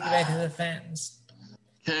 Ben. Say goodbye to the fans.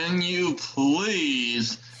 Can you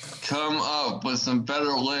please come up with some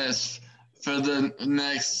better lists for the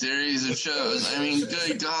next series of shows? I mean,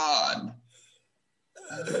 good God.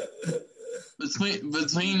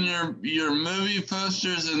 Between your movie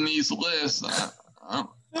posters and these lists,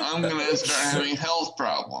 I'm gonna start having health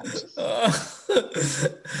problems. Well,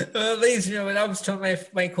 ladies and gentlemen, I was telling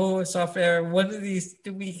my co-host off air, one of these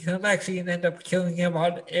weeks I'm actually gonna end up killing him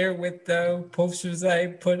on air with the posters I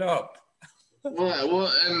put up.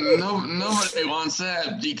 Well, and nobody wants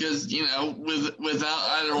that because without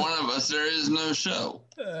either one of us, there is no show.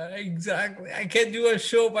 Exactly. I can't do a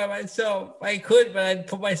show by myself. I could, but I'd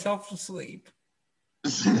put myself to sleep.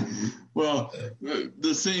 Well,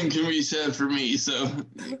 the same can be said for me. So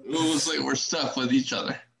it looks like we're stuck with each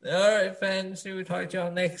other. All right, fans. We'll talk to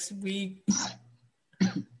y'all next week.